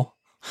flaw.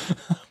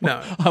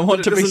 No, I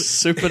want to be doesn't-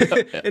 super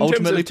in ultimately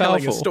terms of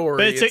telling powerful. a story,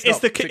 But it's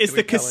not the particularly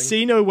telling.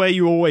 casino where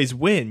you always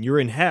win. You're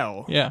in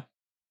hell. Yeah.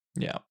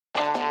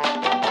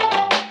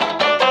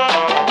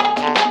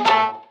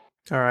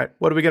 All right,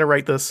 what are we going to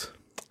rate this?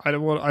 I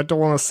don't want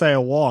to say a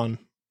one.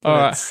 All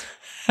right. It's-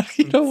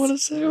 You don't want to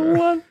say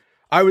one.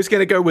 I was going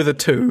to go with a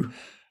 2.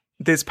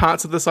 There's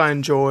parts of this I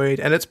enjoyed,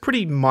 and it's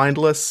pretty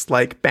mindless,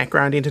 like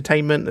background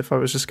entertainment. If I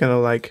was just going to,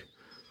 like,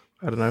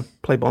 I don't know,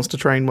 play Monster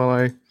Train while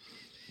I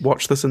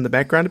watch this in the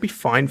background, it'd be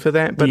fine for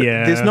that. But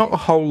Yeah. there's not a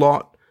whole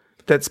lot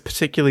that's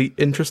particularly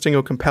interesting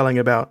or compelling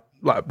about,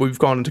 like, we've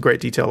gone into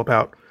great detail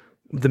about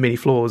the many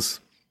flaws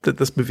that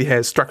this movie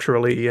has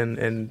structurally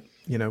and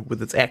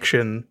with its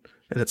action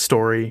and its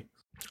story.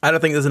 I don't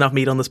think there's enough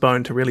meat on this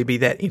bone to really be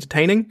that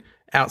entertaining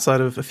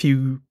outside of a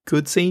few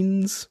good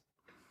scenes.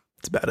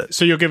 That's about it.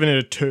 So you're giving it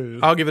a 2.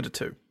 I'll give it a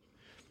 2.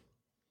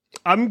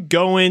 I'm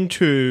going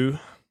to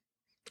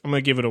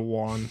give it a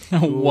 1.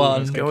 One.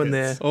 Let's go in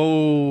there.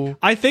 Oh.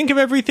 I think of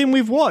everything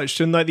we've watched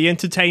and like the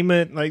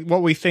entertainment, like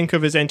what we think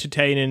of as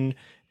entertaining,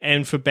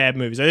 and for bad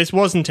movies. Like, this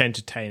wasn't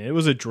entertaining. It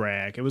was a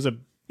drag. It was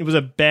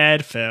a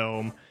bad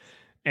film,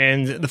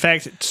 and the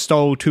fact it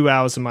stole 2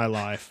 hours of my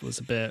life was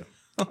a bit.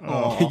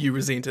 You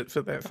resent it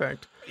for that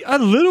fact. A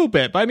little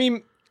bit, but I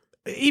mean,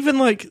 even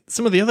like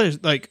some of the other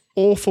like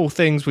awful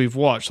things we've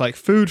watched, like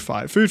Food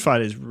Fight. Food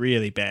Fight is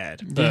really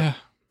bad. But Yeah.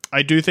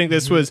 I do think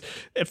this was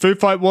Food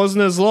Fight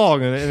wasn't as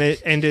long, and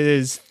it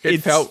is. It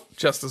it's- felt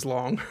just as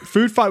long.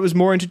 Food Fight was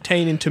more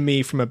entertaining to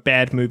me from a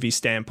bad movie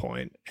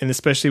standpoint, and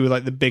especially with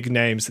like the big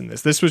names in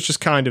this. This was just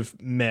kind of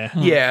meh.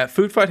 Yeah,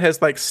 Food Fight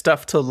has like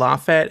stuff to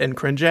laugh at and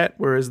cringe at,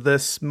 whereas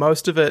this,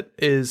 most of it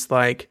is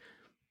like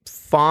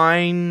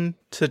fine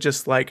to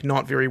just like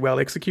not very well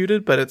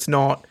executed, but it's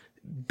not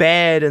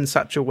bad in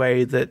such a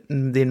way that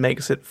then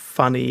makes it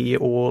funny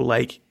or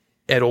like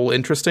at all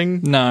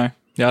interesting. No.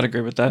 Yeah, I'd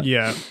agree with that.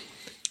 Yeah,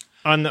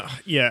 and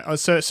yeah.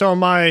 So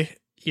am I.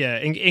 Yeah,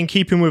 in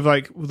keeping with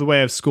like the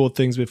way I've scored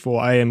things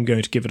before, I am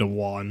going to give it a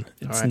 1.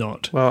 It's Alright.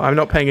 not. Well, I'm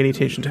not paying any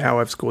attention to how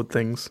I've scored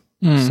things,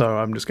 so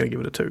I'm just going to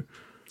give it a 2.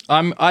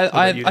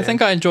 I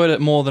think I enjoyed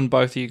it more than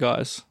both of you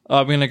guys.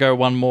 I'm going to go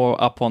one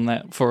more up on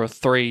that for a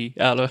 3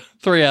 out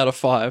of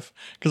 5,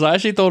 because I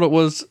actually thought it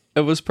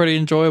was pretty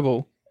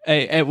enjoyable.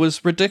 It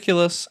was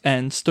ridiculous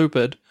and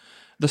stupid.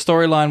 The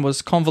storyline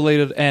was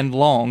convoluted and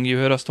long. You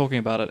heard us talking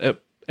about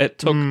it. It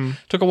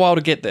took a while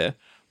to get there,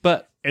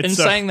 but in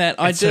saying that,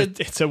 I did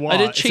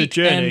cheat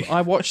journey. and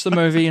I watched the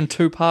movie in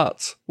 2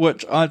 parts,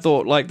 which I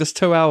thought like this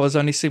 2 hours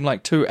only seemed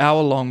like 2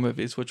 hour long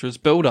movies, which was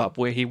build up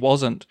where he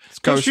wasn't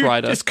Ghost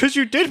Rider. It's because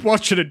you did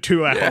watch it in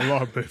 2 hour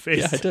long movies.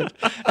 Yeah, I did.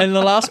 And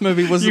the last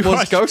movie was You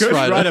watched Ghost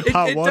Rider.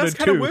 Part It 1 does and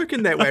kind of 2. work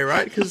in that way,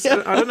 right? Because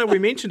I don't know, we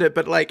mentioned it,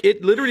 but like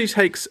it literally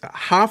takes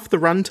half the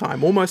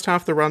runtime, almost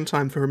half the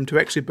runtime, for him to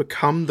actually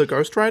become the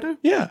Ghost Rider.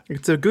 Yeah.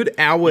 It's a good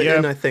hour Yeah.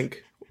 in, I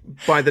think,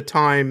 by the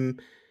time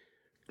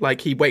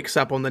like he wakes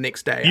up on the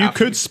next day. You after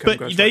could he's become split.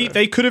 Ghost They Rider.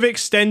 they could have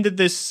extended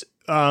this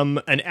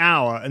an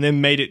hour and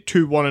then made it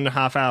 2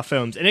 1.5 hour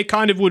films, and it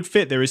kind of would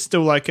fit. There is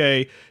still like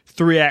a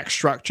 3-act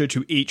structure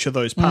to each of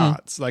those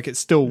parts. Like it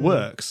still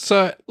works.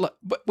 So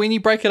but when you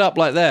break it up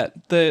like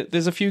that,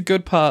 there's a few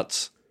good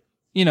parts.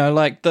 You know,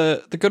 like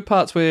the good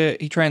parts where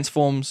he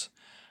transforms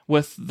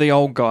with the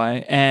old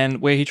guy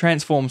and where he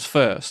transforms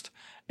first.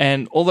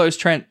 And all those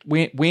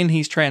when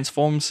he's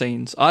transformed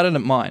scenes, I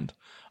didn't mind.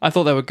 I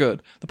thought they were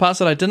good. The parts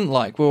that I didn't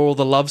like were all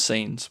the love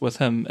scenes with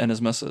him and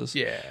his missus.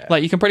 Yeah.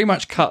 Like you can pretty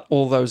much cut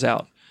all those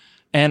out.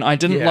 And I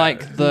didn't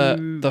like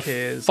the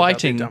cares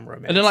fighting. about I their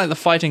dumb didn't like the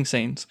fighting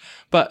scenes.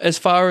 But as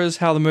far as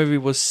how the movie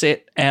was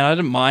set, and I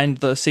didn't mind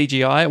the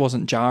CGI, it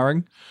wasn't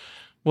jarring,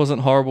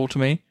 wasn't horrible to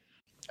me.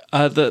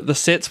 The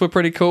sets were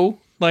pretty cool.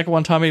 Like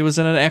one time he was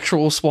in an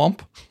actual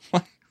swamp.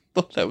 I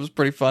thought that was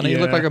pretty funny. He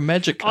looked Yeah. like a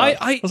magic card.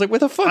 I was like, where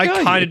the fuck I are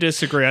you? kind of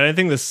disagree. I don't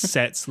think the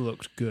sets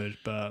looked good,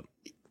 but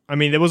I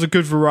mean, there was a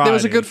good variety. There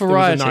was a good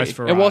variety. There was a nice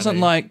variety. It wasn't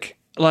like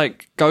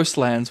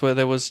Ghostlands where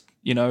there was,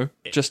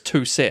 just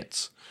 2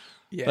 sets.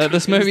 Yeah.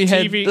 This movie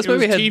had TV this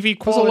movie had TV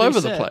it was all quality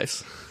over the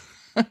sets.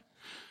 place.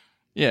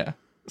 Yeah.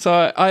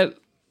 So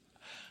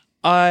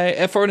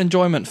I for an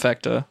enjoyment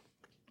factor,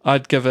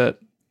 I'd give it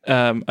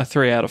a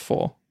 3 out of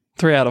 4.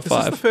 3 out of This is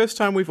 5. the first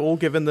time we've all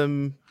given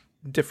them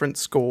different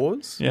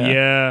scores.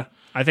 Yeah.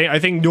 I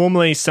think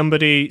normally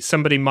somebody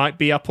might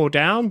be up or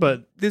down,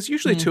 but There's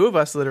usually 2 of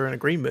us that are in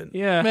agreement.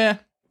 yeah. Yeah.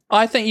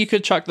 I think you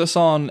could chuck this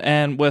on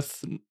and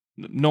with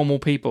normal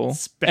people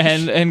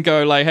Special- and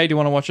go like, hey, do you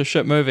want to watch a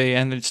shit movie,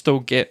 and they'd still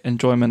get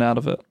enjoyment out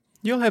of it.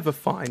 You'll have a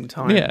fine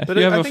time. Yeah, but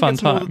you have I a think fun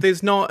it's more time. that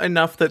there's not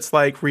enough that's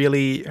like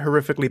really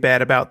horrifically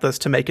bad about this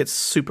to make it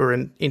super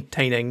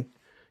entertaining.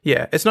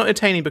 Yeah, it's not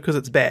entertaining because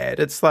it's bad.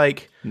 It's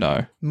like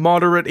No.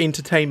 moderate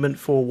entertainment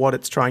for what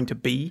it's trying to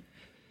be.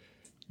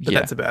 But Yeah.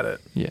 that's about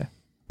it. Yeah.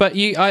 But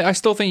I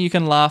still think you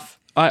can laugh.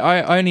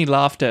 I only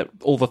laughed at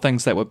all the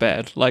things that were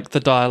bad, like the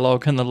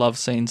dialogue and the love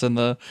scenes and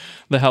the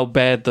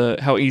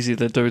how easy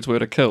the dudes were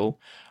to kill.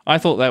 I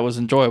thought that was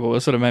enjoyable. It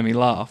sort of made me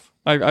laugh.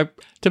 I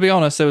to be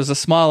honest, there was a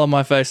smile on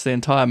my face the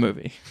entire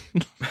movie,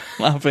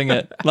 laughing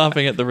at the 5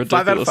 out of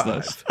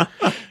ridiculousness.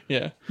 5.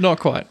 Yeah, not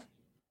quite.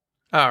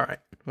 All right.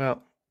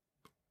 Well,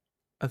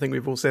 I think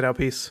we've all said our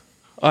piece.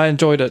 I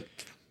enjoyed it,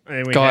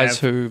 And we guys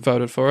have- who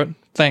voted for it.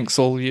 Thanks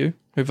all of you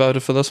who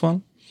voted for this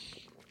one.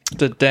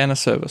 Did Dan a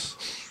service.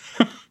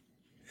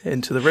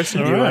 And to the rest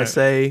of All you, I right.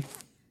 say,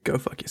 go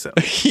fuck yourself.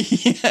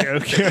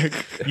 Okay.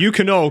 You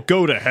can all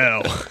go to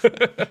hell.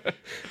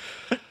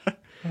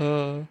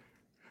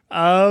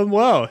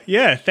 Well,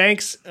 yeah,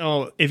 thanks.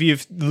 Oh, if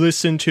you've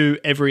listened to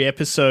every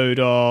episode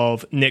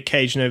of Nick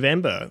Cage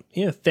November,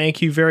 yeah,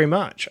 thank you very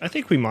much. I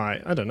think we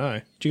might. I don't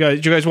know. Do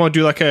you guys want to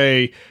do like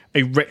a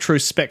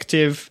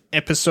retrospective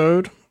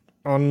episode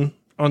on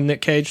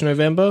Nick Cage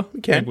November?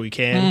 We can. Maybe we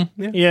can.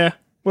 Yeah. Yeah.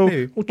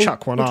 Maybe. We'll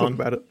chuck one we'll on. talk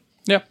about it.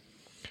 Yep.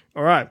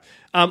 All right.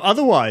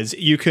 Otherwise,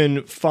 you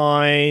can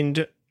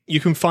find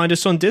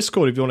us on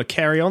Discord if you want to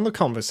carry on the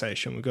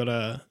conversation. We've got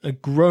a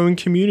growing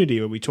community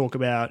where we talk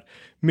about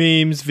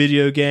memes,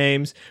 video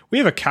games. We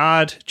have a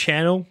card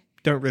channel.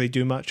 Don't really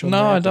do much on that.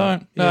 No, I but,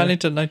 don't. No, yeah. I need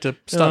to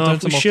start doing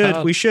some we more should.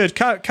 cards. We should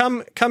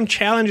come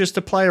challenge us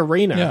to play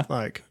arena. Yeah.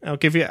 Like I'll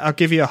give you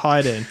a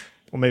hide in,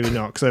 or maybe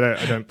not because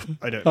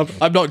I don't.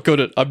 I'm not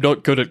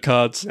good at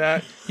cards.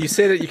 You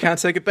said it. You can't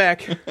take it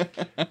back.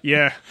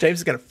 Yeah. James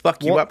is going to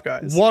fuck you up,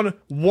 guys.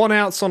 One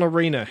outs on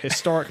arena.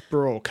 Historic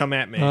brawl. Come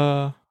at me.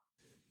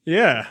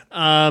 Yeah.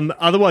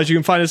 Otherwise, you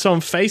can find us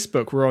on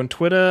Facebook. We're on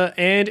Twitter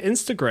and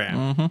Instagram.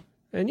 Mm-hmm.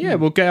 And yeah,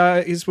 we'll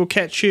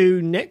catch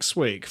you next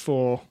week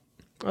for.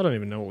 I don't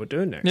even know what we're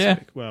doing next Yeah.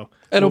 week. Well,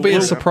 It'll be a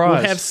we'll- surprise.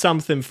 We'll have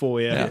something for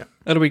you. Yeah.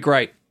 It'll be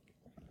great.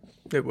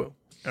 It will.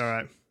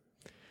 All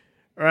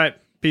right.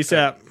 Peace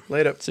out.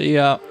 Later. See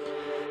ya.